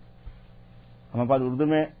 ہمارے پاس اردو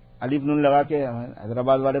میں الف نون لگا کے،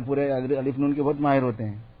 حیدرآباد والے پورے الف نون کے بہت ماہر ہوتے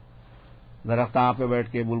ہیں. درختاں پہ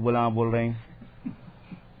بیٹھ کے بلبلاں بول رہے ہیں.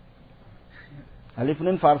 الف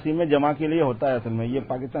نون فارسی میں جمع کے لیے ہوتا ہے اصل میں، یہ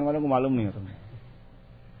پاکستان والوں کو معلوم نہیں ہوتا.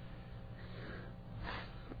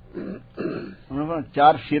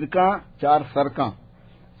 4 شرکاں 4 سرکاں.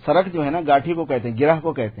 سرک جو ہے نا گاٹھی کو کہتے ہیں، گرہ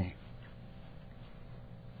کو کہتے ہیں.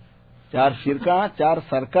 4 شرکاں 4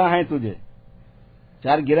 سرکاں ہیں تجھے،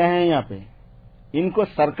 4 گرہ ہیں یہاں پہ. ان کو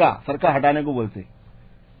سرکا ہٹانے کو بولتے.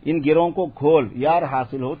 ان گروہوں کو کھول یار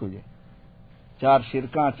حاصل ہو تجھے. 4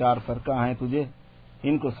 شرکاں 4 سرکاں ہیں تجھے،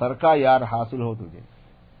 ان کو سرکا یار حاصل ہو تجھے.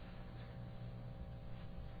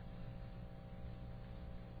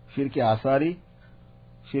 شرک آثاری،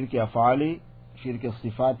 شرک افعالی، شرک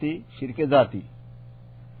صفاتی، شرک ذاتی.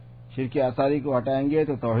 شرک آثاری کو ہٹائیں گے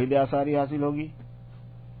تو توحید آثاری حاصل ہوگی.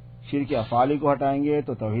 شرک افعالی کو ہٹائیں گے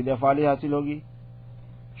تو توحید افعالی حاصل ہوگی.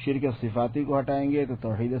 شرک صفاتی کو ہٹائیں گے تو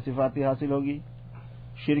توحید صفاتی حاصل ہوگی.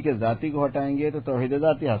 شرک ذاتی کو ہٹائیں گے تو توحید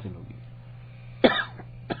ذاتی حاصل ہوگی.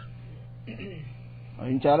 اور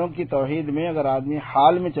ان چاروں کی توحید میں اگر آدمی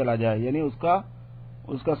حال میں چلا جائے، یعنی اس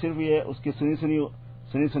کا صرف یہ اس کی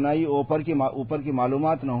سنی سنائی اوپر کی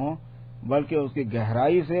معلومات نہ ہو، بلکہ اس کی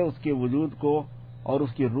گہرائی سے اس کے وجود کو اور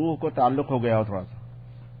اس کی روح کو تعلق ہو گیا ہو، تھوڑا سا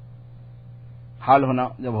حال ہونا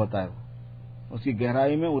جب ہوتا ہے اس کی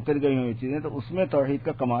گہرائی میں اتر گئی ہوئی چیزیں، تو اس میں توحید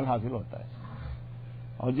کا کمال حاصل ہوتا ہے.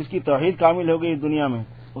 اور جس کی توحید کامل ہو گئی دنیا میں،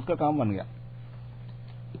 اس کا کام بن گیا.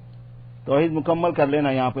 توحید مکمل کر لینا،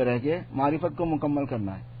 یہاں پہ رہ کے معرفت کو مکمل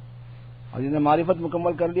کرنا ہے. اور جس نے معرفت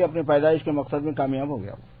مکمل کر لی، اپنے پیدائش کے مقصد میں کامیاب ہو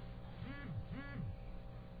گیا.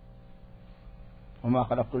 وما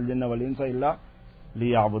خلقت الجن والانس الا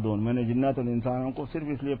لیعبدون، میں نے جنات اور انسانوں کو صرف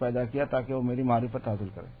اس لیے پیدا کیا تاکہ وہ میری معرفت حاصل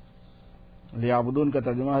کریں. لیعبدون کا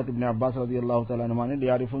ترجمہ ہے ابن عباس رضی اللہ تعالیٰ عنہ نے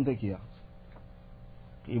لیعرفون سے کیا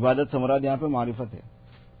کہ عبادت سے مراد یہاں پہ معرفت ہے،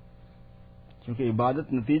 کیونکہ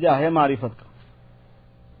عبادت نتیجہ ہے معرفت کا.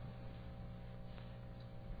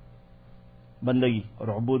 بندگی اور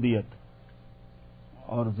عبودیت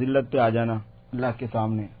اور ذلت پہ آ جانا اللہ کے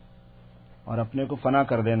سامنے، اور اپنے کو فنا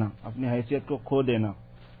کر دینا، اپنی حیثیت کو کھو دینا،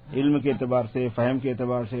 علم کے اعتبار سے، فہم کے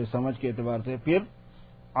اعتبار سے، سمجھ کے اعتبار سے، پھر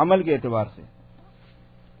عمل کے اعتبار سے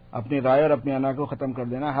اپنی رائے اور اپنی انا کو ختم کر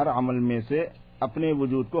دینا. ہر عمل میں سے اپنے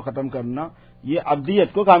وجود کو ختم کرنا، یہ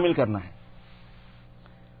عبدیت کو کامل کرنا ہے.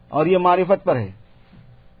 اور یہ معرفت پر ہے.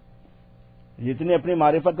 جتنی اپنی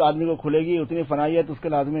معرفت آدمی کو کھلے گی، اتنی فنائیت اس کے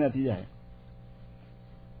لازمی نتیجہ ہے.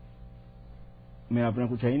 میں اپنے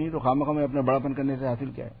کچھ ہے ہی نہیں، تو خواہ میں اپنے بڑاپن کرنے سے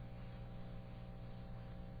حاصل کیا ہے؟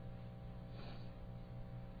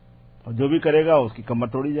 اور جو بھی کرے گا اس کی کمر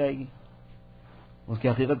توڑی جائے گی، اس کی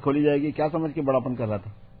حقیقت کھولی جائے گی. کیا سمجھ کے بڑاپن کر رہا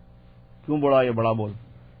تھا؟ کیوں بڑا یہ بڑا بول؟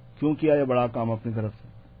 کیوں کیا یہ بڑا کام اپنی طرف سے؟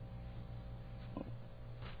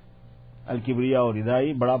 الکبریا اور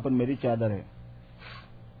ردائی، بڑاپن میری چادر ہے.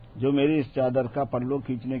 جو میری اس چادر کا پلو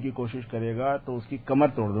کھینچنے کی کوشش کرے گا تو اس کی کمر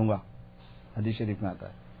توڑ دوں گا. حدیث شریف میں آتا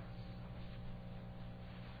ہے.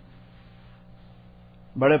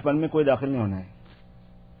 بڑے پن میں کوئی داخل نہیں ہونا ہے.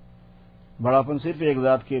 بڑاپن صرف ایک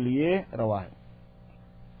ذات کے لیے روا ہے.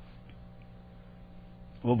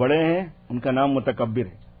 وہ بڑے ہیں، ان کا نام متکبر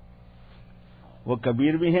ہے. وہ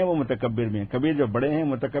کبیر بھی ہیں، وہ متکبر بھی ہیں. کبیر جو بڑے ہیں،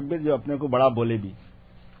 متکبر جو اپنے کو بڑا بولے بھی،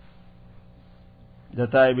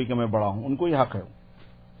 جتائے بھی کہ میں بڑا ہوں، ان کو یہ حق ہے.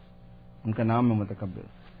 ان کا نام ہے متکبر.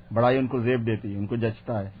 بڑائی ان کو زیب دیتی ہے، ان کو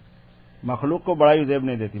جچتا ہے. مخلوق کو بڑائی زیب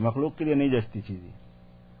نہیں دیتی، مخلوق کے لیے نہیں جچتی چیز.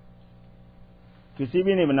 کسی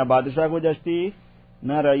بھی نہیں، نہ بادشاہ کو جچتی،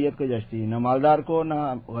 نہ رعیت کو جچتی، نہ مالدار کو، نہ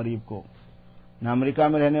غریب کو، نہ امریکہ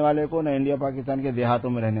میں رہنے والے کو، نہ انڈیا پاکستان کے دیہاتوں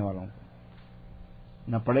میں رہنے والوں کو،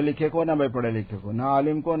 نہ پڑھے لکھے کو، نہ بے پڑھے لکھے کو، نہ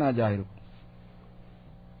عالم کو، نہ جاہل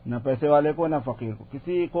کو، نہ پیسے والے کو، نہ فقیر کو.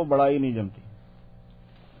 کسی کو بڑائی نہیں جمتی.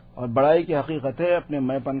 اور بڑائی کی حقیقت ہے اپنے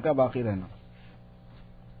میں پن کا باقی رہنا.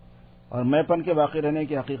 اور میں پن کے باقی رہنے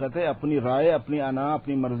کی حقیقت ہے اپنی رائے، اپنی انا،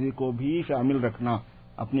 اپنی مرضی کو بھی شامل رکھنا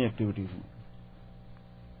اپنی ایکٹیویٹیز میں،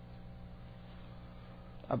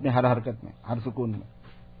 اپنے ہر حرکت میں، ہر سکون میں.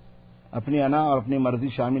 اپنی انا اور اپنی مرضی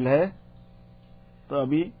شامل ہے تو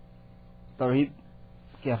ابھی توحید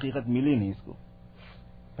کی حقیقت ملی نہیں، اس کو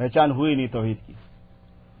پہچان ہوئی نہیں توحید کی.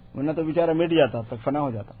 ورنہ تو بیچارہ مٹ جاتا، اب تک فنا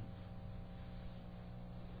ہو جاتا.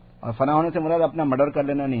 اور فنا ہونے سے مراد اپنا مرڈر کر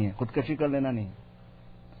لینا نہیں ہے، خودکشی کر لینا نہیں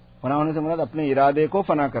ہے. فنا ہونے سے مراد اپنے ارادے کو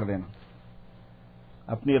فنا کر دینا،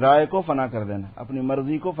 اپنی رائے کو فنا کر دینا، اپنی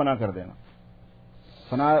مرضی کو فنا کر دینا.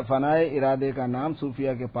 فنائے ارادے کا نام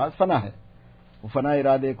صوفیہ کے پاس فنا ہے. وہ فنا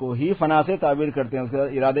ارادے کو ہی فنا سے تعبیر کرتے ہیں، اس کے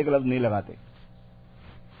بعد ارادے کا لفظ نہیں لگاتے.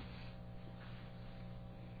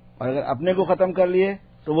 اور اگر اپنے کو ختم کر لیے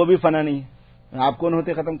تو وہ بھی فنا نہیں ہے. آپ کون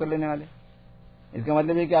ہوتے ختم کر لینے والے؟ اس کا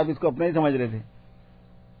مطلب ہے کہ آپ اس کو اپنا ہی سمجھ رہے تھے.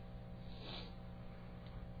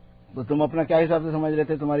 تو تم اپنا کیا حساب سے سمجھ رہے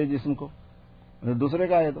تھے تمہاری جسم کو؟ دوسرے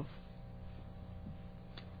کا ہے. تو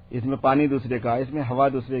اس میں پانی دوسرے کا، اس میں ہوا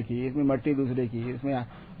دوسرے کی، اس میں مٹی دوسرے کی، اس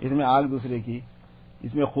میں آگ دوسرے کی،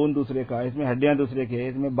 اس میں خون دوسرے کا، اس میں ہڈیاں دوسرے کے،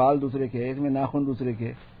 اس میں بال دوسرے کے، اس میں ناخن دوسرے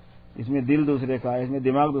کے، اس میں دل دوسرے کا، اس میں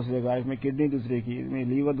دماغ دوسرے کا، اس میں کڈنی دوسرے کی، اس میں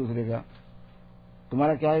لیور دوسرے کا.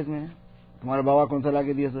 تمہارا کیا ہے اس میں؟ تمہارا بابا کون سا لا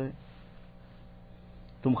کے دیا سو ہے؟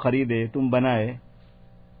 تم خریدے، تم بنائے.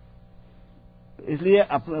 اس لیے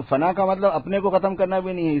فنا کا مطلب اپنے کو ختم کرنا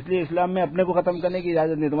بھی نہیں ہے. اس لیے اسلام میں اپنے کو ختم کرنے کی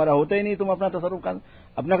اجازت نہیں. تمہارا ہوتا ہی نہیں، تم اپنا تصرف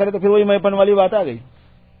اپنا کرے تو پھر وہی میپن والی بات آ گئی.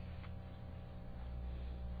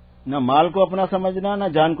 نہ مال کو اپنا سمجھنا، نہ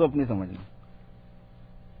جان کو اپنی سمجھنا.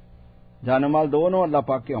 جان و مال دونوں اللہ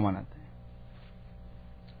پاک کی امانت ہے.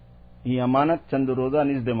 یہ امانت چند روزہ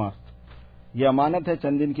نز دماغ، یہ امانت ہے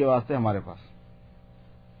چند دن کے واسطے ہمارے پاس.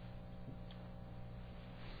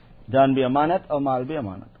 جان بھی امانت اور مال بھی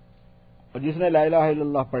امانت. اور جس نے لا الہ الا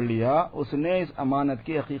اللہ پڑھ لیا اس نے اس امانت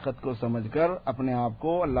کی حقیقت کو سمجھ کر اپنے آپ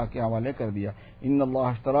کو اللہ کے حوالے کر دیا. ان اللہ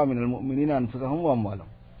اشتری من المؤمنین انفسهم واموالهم،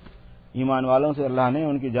 ایمان والوں سے اللہ نے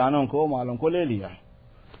ان کی جانوں کو مالوں کو لے لیا ہے.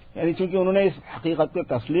 یعنی چونکہ انہوں نے اس حقیقت کو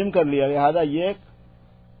تسلیم کر لیا لہذا یہ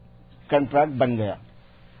کنٹریکٹ بن گیا.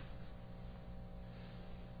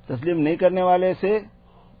 تسلیم نہیں کرنے والے سے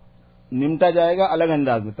نمٹا جائے گا الگ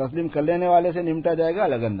انداز میں، تسلیم کر لینے والے سے نمٹا جائے گا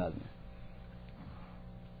الگ انداز میں.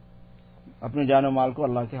 اپنے جان و مال کو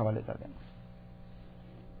اللہ کے حوالے کر دینا.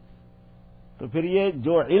 تو پھر یہ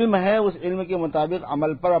جو علم ہے اس علم کے مطابق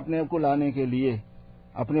عمل پر اپنے کو لانے کے لیے،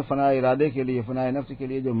 اپنے فناء ارادے کے لیے، فناء نفس کے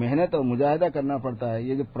لیے جو محنت اور مجاہدہ کرنا پڑتا ہے،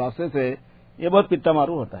 یہ جو پروسیس ہے یہ بہت پتا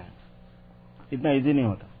مارو ہوتا ہے، اتنا ایزی نہیں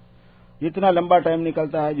ہوتا. جتنا لمبا ٹائم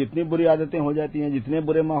نکلتا ہے، جتنی بری عادتیں ہو جاتی ہیں، جتنے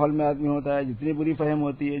برے ماحول میں آدمی ہوتا ہے، جتنی بری فہم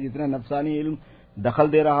ہوتی ہے، جتنا نفسانی علم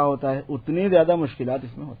دخل دے رہا ہوتا ہے، اتنی زیادہ مشکلات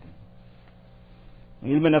اس میں ہوتی ہیں.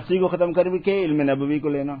 علم نفسی کو ختم کر کے علم نبوی کو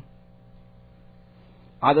لینا،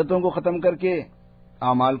 عادتوں کو ختم کر کے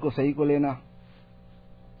اعمال کو صحیح کو لینا.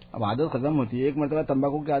 اب عادت ختم ہوتی ہے، ایک مرتبہ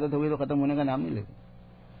تمباکو کی عادت ہوگئی تو ختم ہونے کا نام نہیں لیتی.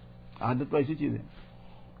 عادت تو ایسی چیز ہے،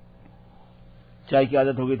 چائے کی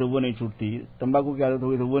عادت ہوگئی تو وہ نہیں چھوٹتی، تمباکو کی عادت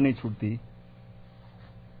ہوگئی تو وہ نہیں چھوٹتی،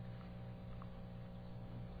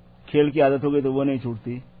 کھیل کی عادت ہوگئی تو وہ نہیں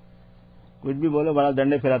چھوٹتی. کچھ بھی بولو بڑا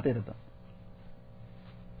ڈنڈے پھراتے رہتا.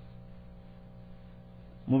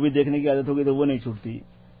 مووی دیکھنے کی عادت ہوگئی تو وہ نہیں چھوٹتی،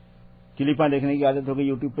 کلپاں دیکھنے کی عادت ہوگئی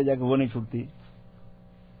یوٹیوب پہ جا کے وہ نہیں چھوٹتی،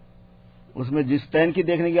 اس میں جس ٹائم کی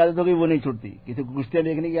دیکھنے کی عادت ہوگئی وہ نہیں چھوٹتی، کسی کو کشتیاں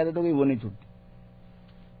دیکھنے کی عادت ہوگئی وہ نہیں چھوٹتی،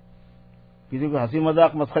 کسی کو ہنسی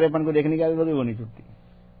مذاق مسخرے پن کو دیکھنے کی عادت ہوگئی وہ نہیں چھوٹتی.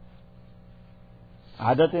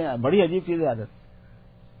 عادتیں بڑی عجیب چیز ہے.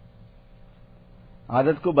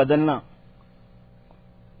 عادت کو بدلنا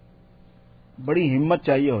بڑی ہمت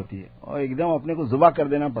چاہیے ہوتی ہے اور ایک دم اپنے کو ذبح کر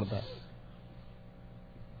دینا پڑتا ہے.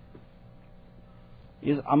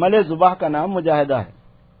 اس عمل ذبح کا نام مجاہدہ ہے.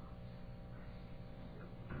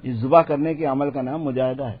 اس ذبح کرنے کے عمل کا نام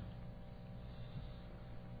مجاہدہ ہے.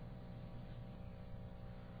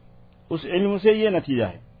 اس علم سے یہ نتیجہ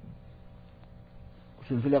ہے،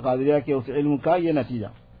 سلسلہ قادریہ کے اس علم کا یہ نتیجہ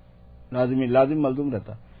لازم ملزوم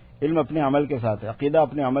رہتا. علم اپنے عمل کے ساتھ ہے، عقیدہ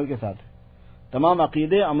اپنے عمل کے ساتھ ہے. تمام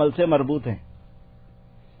عقیدے عمل سے مربوط ہیں.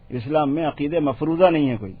 اسلام میں عقیدے مفروضہ نہیں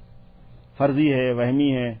ہے، کوئی فرضی ہے،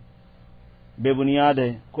 وہمی ہے، بے بنیاد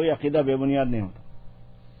ہے. کوئی عقیدہ بے بنیاد نہیں ہوتا.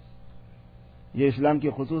 یہ اسلام کی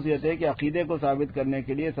خصوصیت ہے کہ عقیدے کو ثابت کرنے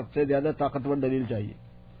کے لیے سب سے زیادہ طاقتور دلیل چاہیے.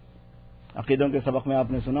 عقیدوں کے سبق میں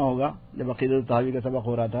آپ نے سنا ہوگا جب عقیدۃ الطحاوی کا سبق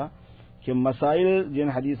ہو رہا تھا کہ مسائل جن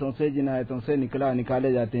حدیثوں سے جن آیتوں سے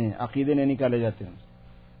نکالے جاتے ہیں عقیدے نہیں نکالے جاتے ہیں.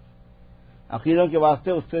 عقیدوں کے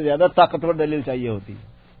واسطے اس سے زیادہ طاقتور دلیل چاہیے ہوتی ہے.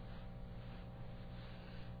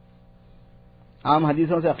 عام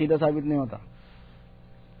حدیثوں سے عقیدہ ثابت نہیں ہوتا،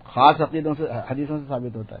 خاص عقیدوں سے حدیثوں سے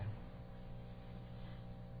ثابت ہوتا ہے.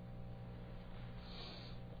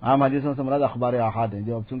 عام حدیثوں سے مراد اخبار احاد ہیں،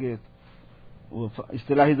 جو اب چونکہ وہ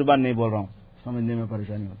اصطلاحی زبان نہیں بول رہا ہوں، سمجھنے میں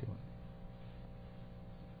پریشانی ہوتی ہے.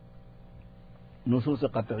 نصوص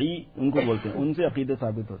قطعی ان کو بولتے ہیں، ان سے عقیدے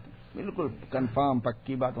ثابت ہوتے ہیں. بالکل کنفرم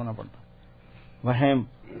پکی بات ہونا پڑتا ہے. وہم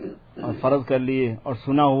اور فرض کر لیے اور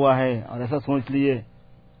سنا ہوا ہے اور ایسا سوچ لیے.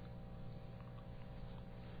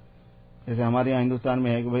 جیسے ہمارے یہاں ہندوستان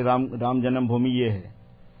میں ہے کہ بھائی رام جنم بھومی یہ ہے،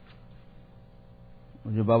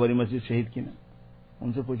 جو بابری مسجد شہید کی نا،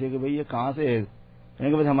 ان سے پوچھے کہ بھائی یہ کہاں سے ہے، کہیں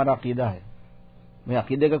کہ بھائی ہمارا عقیدہ ہے. بھائی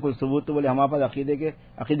عقیدے کا کوئی ثبوت؟ تو بولے ہمارے پاس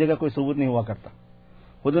عقیدے کا کوئی ثبوت نہیں ہوا کرتا.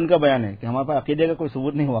 خود ان کا بیان ہے کہ ہمارے پاس عقیدے کا کوئی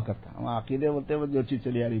ثبوت نہیں ہوا کرتا. ہم عقیدے بولتے ہیں جو چیز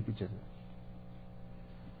چلی آ رہی پیچھے سے،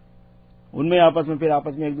 ان میں آپس میں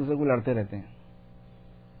ایک دوسرے کو لڑتے رہتے ہیں.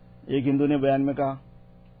 ایک ہندو نے بیان میں کہا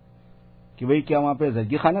کہ بھئی کیا وہاں پہ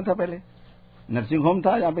زچگی خانہ تھا، پہلے نرسنگ ہوم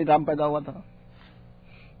تھا جہاں پہ رام پیدا ہوا تھا؟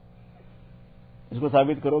 اس کو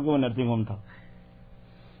ثابت کرو کہ وہ نرسنگ ہوم تھا،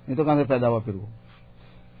 نہیں تو کہاں سے پیدا ہوا؟ پھر وہ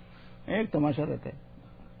ایک تماشا رہتا ہے.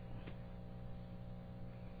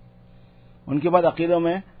 ان کے بعد عقیدوں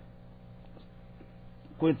میں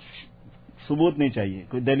کوئی ثبوت نہیں چاہیے،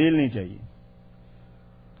 کوئی دلیل نہیں چاہیے.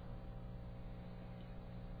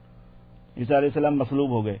 عیسیٰ علیہ السلام مصلوب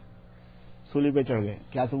ہو گئے، سولی پہ چڑھ گئے،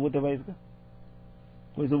 کیا ثبوت ہے بھائی اس کا؟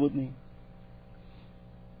 کوئی ثبوت نہیں،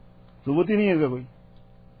 ثبوت ہی نہیں ہے اس کا کوئی.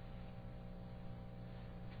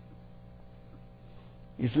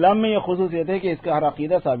 اسلام میں یہ خصوصیت ہے کہ اس کا ہر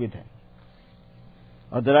عقیدہ ثابت ہے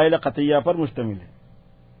اور دلائل قطعیہ پر مشتمل ہے.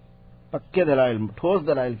 پکے دلائل، ٹھوس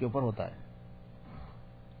دلائل کے اوپر ہوتا ہے.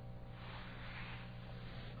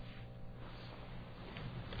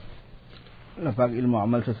 اللہ پاک علم و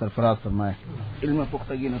عمل سے سرفراز فرمائے، علم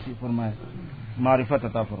پختگی نصیب فرمائے، معرفت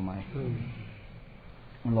عطا فرمائے.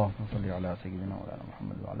 اللهم صل على سيدنا مولانا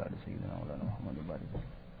محمد وعلى ال سيدنا مولانا محمد وبارك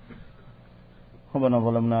وسلم. ربنا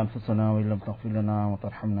ظلمنا انفسنا وان لم تغفر لنا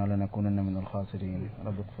وترحمنا لنكونن من الخاسرين.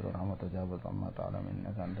 رب اغفر وارحم وتجاوز عما تعلم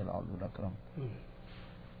انك انت العزيز الاكرم.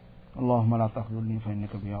 اللهم لا تخذلني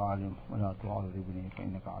فانك بي عالم ولا تعذبني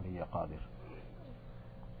فانك علي قادر.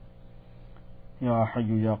 يا حي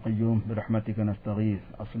يا قيوم برحمتك نستغيث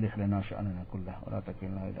اصلح لنا شأننا كله ولا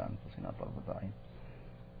تكلنا الى انفسنا طرفة عين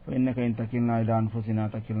فانك ان تكلنا الى انفسنا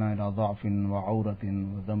تكلنا الى ضعف وعورة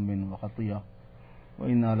وذنب وخطيئة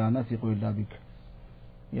وانا لا نثق الا بك.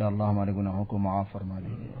 یا اللہ ہمارے گناہوں کو معاف فرما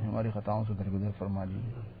لیجیے، ہماری خطاؤں سے درگزر فرما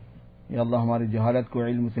لیجیے. یا اللہ ہماری جہالت کو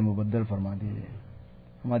علم سے مبدل فرما دیجیے،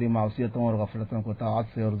 ہماری معصیتوں اور غفلتوں کو طاعت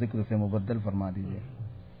سے اور ذکر سے مبدل فرما دیجیے.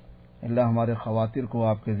 اللہ ہمارے خواتر کو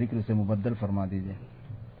آپ کے ذکر سے مبدل فرما دیجیے.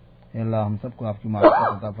 اللہ ہم سب کو آپ کی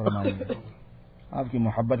معرفت عطا فرمائیے، آپ کی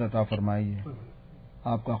محبت عطا فرمائیے،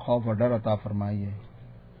 آپ کا خوف اور ڈر عطا فرمائیے،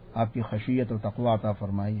 آپ کی خشیت اور تقوی عطا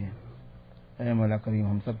فرمائیے. اے مولا کریم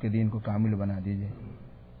ہم سب کے دین کو کامل بنا دیجیے،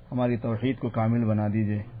 ہماری توحید کو کامل بنا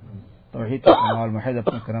دیجیے. توحید کا کمال محض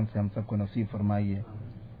اپنے کرم سے ہم سب کو نصیب فرمائیے.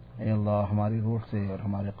 اے اللہ ہماری روح سے اور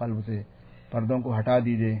ہمارے قلب سے پردوں کو ہٹا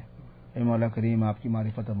دیجیے. اے مولا کریم آپ کی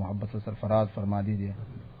معرفت و محبت سے سرفراز فرما دیجیے.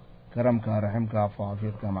 کرم کا، رحم کا،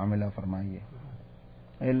 عافیت کا معاملہ فرمائیے.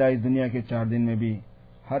 اے اللہ اس دنیا کے 4 دن میں بھی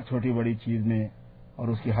ہر چھوٹی بڑی چیز میں اور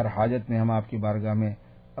اس کی ہر حاجت میں ہم آپ کی بارگاہ میں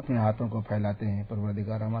اپنے ہاتھوں کو پھیلاتے ہیں.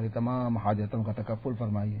 پروردگار ہماری تمام حاجتوں کا تکفل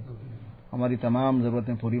فرمائیے، ہماری تمام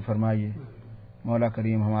ضرورتیں پوری فرمائیے. مولا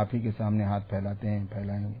کریم ہم آپ ہی کے سامنے ہاتھ پھیلاتے ہیں،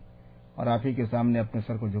 پھیلائیں گے اور آپ ہی کے سامنے اپنے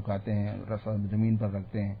سر کو جھکاتے ہیں، رسا زمین پر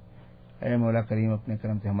رکھتے ہیں. اے مولا کریم اپنے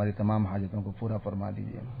کرم سے ہماری تمام حاجتوں کو پورا فرما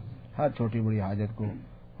دیجیے، ہر چھوٹی بڑی حاجت کو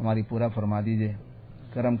ہماری پورا فرما دیجیے.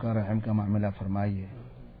 کرم کا، رحم کا معاملہ فرمائیے.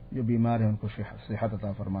 جو بیمار ہیں ان کو صحت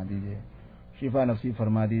عطا فرما دیجیے، شفا نصیب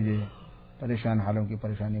فرما دیجیے. پریشان حالوں کی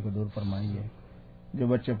پریشانی کو دور فرمائیے. جو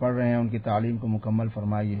بچے پڑھ رہے ہیں ان کی تعلیم کو مکمل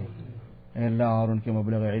فرمائیے. اے اللہ اور ان کے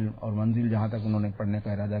مبلغ علم اور منزل جہاں تک انہوں نے پڑھنے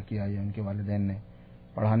کا ارادہ کیا ہے، ان کے والدین نے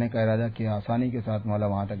پڑھانے کا ارادہ کیا، آسانی کے ساتھ مولا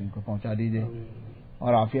وہاں تک ان کو پہنچا دیجیے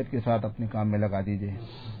اور عافیت کے ساتھ اپنے کام میں لگا دیجیے.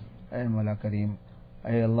 اے مولا کریم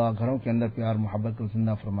اے اللہ گھروں کے اندر پیار محبت کو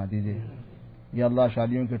زندہ فرما دیجیے. یا اللہ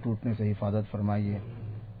شادیوں کے ٹوٹنے سے حفاظت فرمائیے،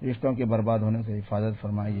 رشتوں کے برباد ہونے سے حفاظت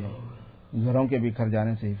فرمائیے، گھروں کے بکھر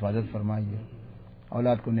جانے سے حفاظت فرمائیے.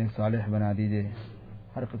 اولاد کو نیک صالح بنا دیجیے،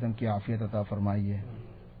 ہر قسم کی عافیت عطا فرمائیے.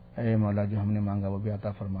 اے مولا جو ہم نے مانگا وہ بھی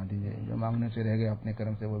عطا فرما دیجیے، جو مانگنے سے رہ گئے اپنے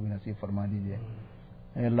کرم سے وہ بھی نصیب فرما دیجیے.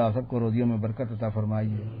 اے اللہ سب کو روزیوں میں برکت عطا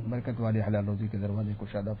فرمائیے، برکت والی حلال روزی کے دروازے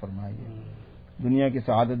کشادہ فرمائیے. دنیا کی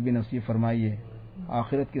سعادت بھی نصیب فرمائیے،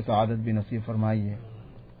 آخرت کی سعادت بھی نصیب فرمائیے.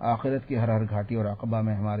 آخرت کی ہر ہر گھاٹی اور عقبہ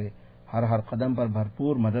میں ہمارے ہر ہر قدم پر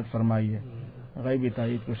بھرپور مدد فرمائیے. غیبی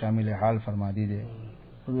تائید کو شامل حال فرما دیجیے.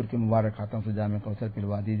 حضور کے مبارک ہاتھوں سے جامع کوثر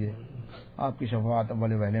پلوا دیجیے. آپ کی شفاعت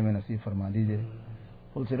اول وہلے میں نصیب فرما دیجیے.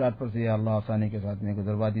 پل صراط پر سے یا اللہ آسانی کے ساتھ میں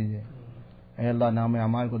گزروا دیجیے. اے اللہ نام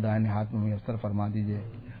اعمال کو دائیں ہاتھ میں میسر فرما دیجیے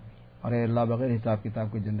اور اے اللہ بغیر حساب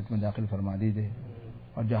کتاب کی جنت میں داخل فرما دیجیے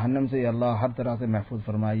اور جہنم سے یا اللہ ہر طرح سے محفوظ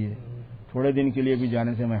فرمائیے، تھوڑے دن کے لیے بھی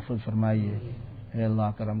جانے سے محفوظ فرمائیے. اے اللہ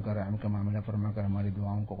کرم کا، رحم کا معاملہ فرما کر ہماری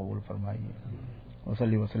دعاؤں کو قبول فرمائیے.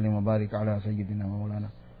 وصلی وسلم وبارک علی سیدنا مولانا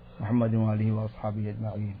محمد وآلہ واصحابہ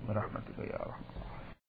اجمعین برحمتک یا ارحم الراحمین.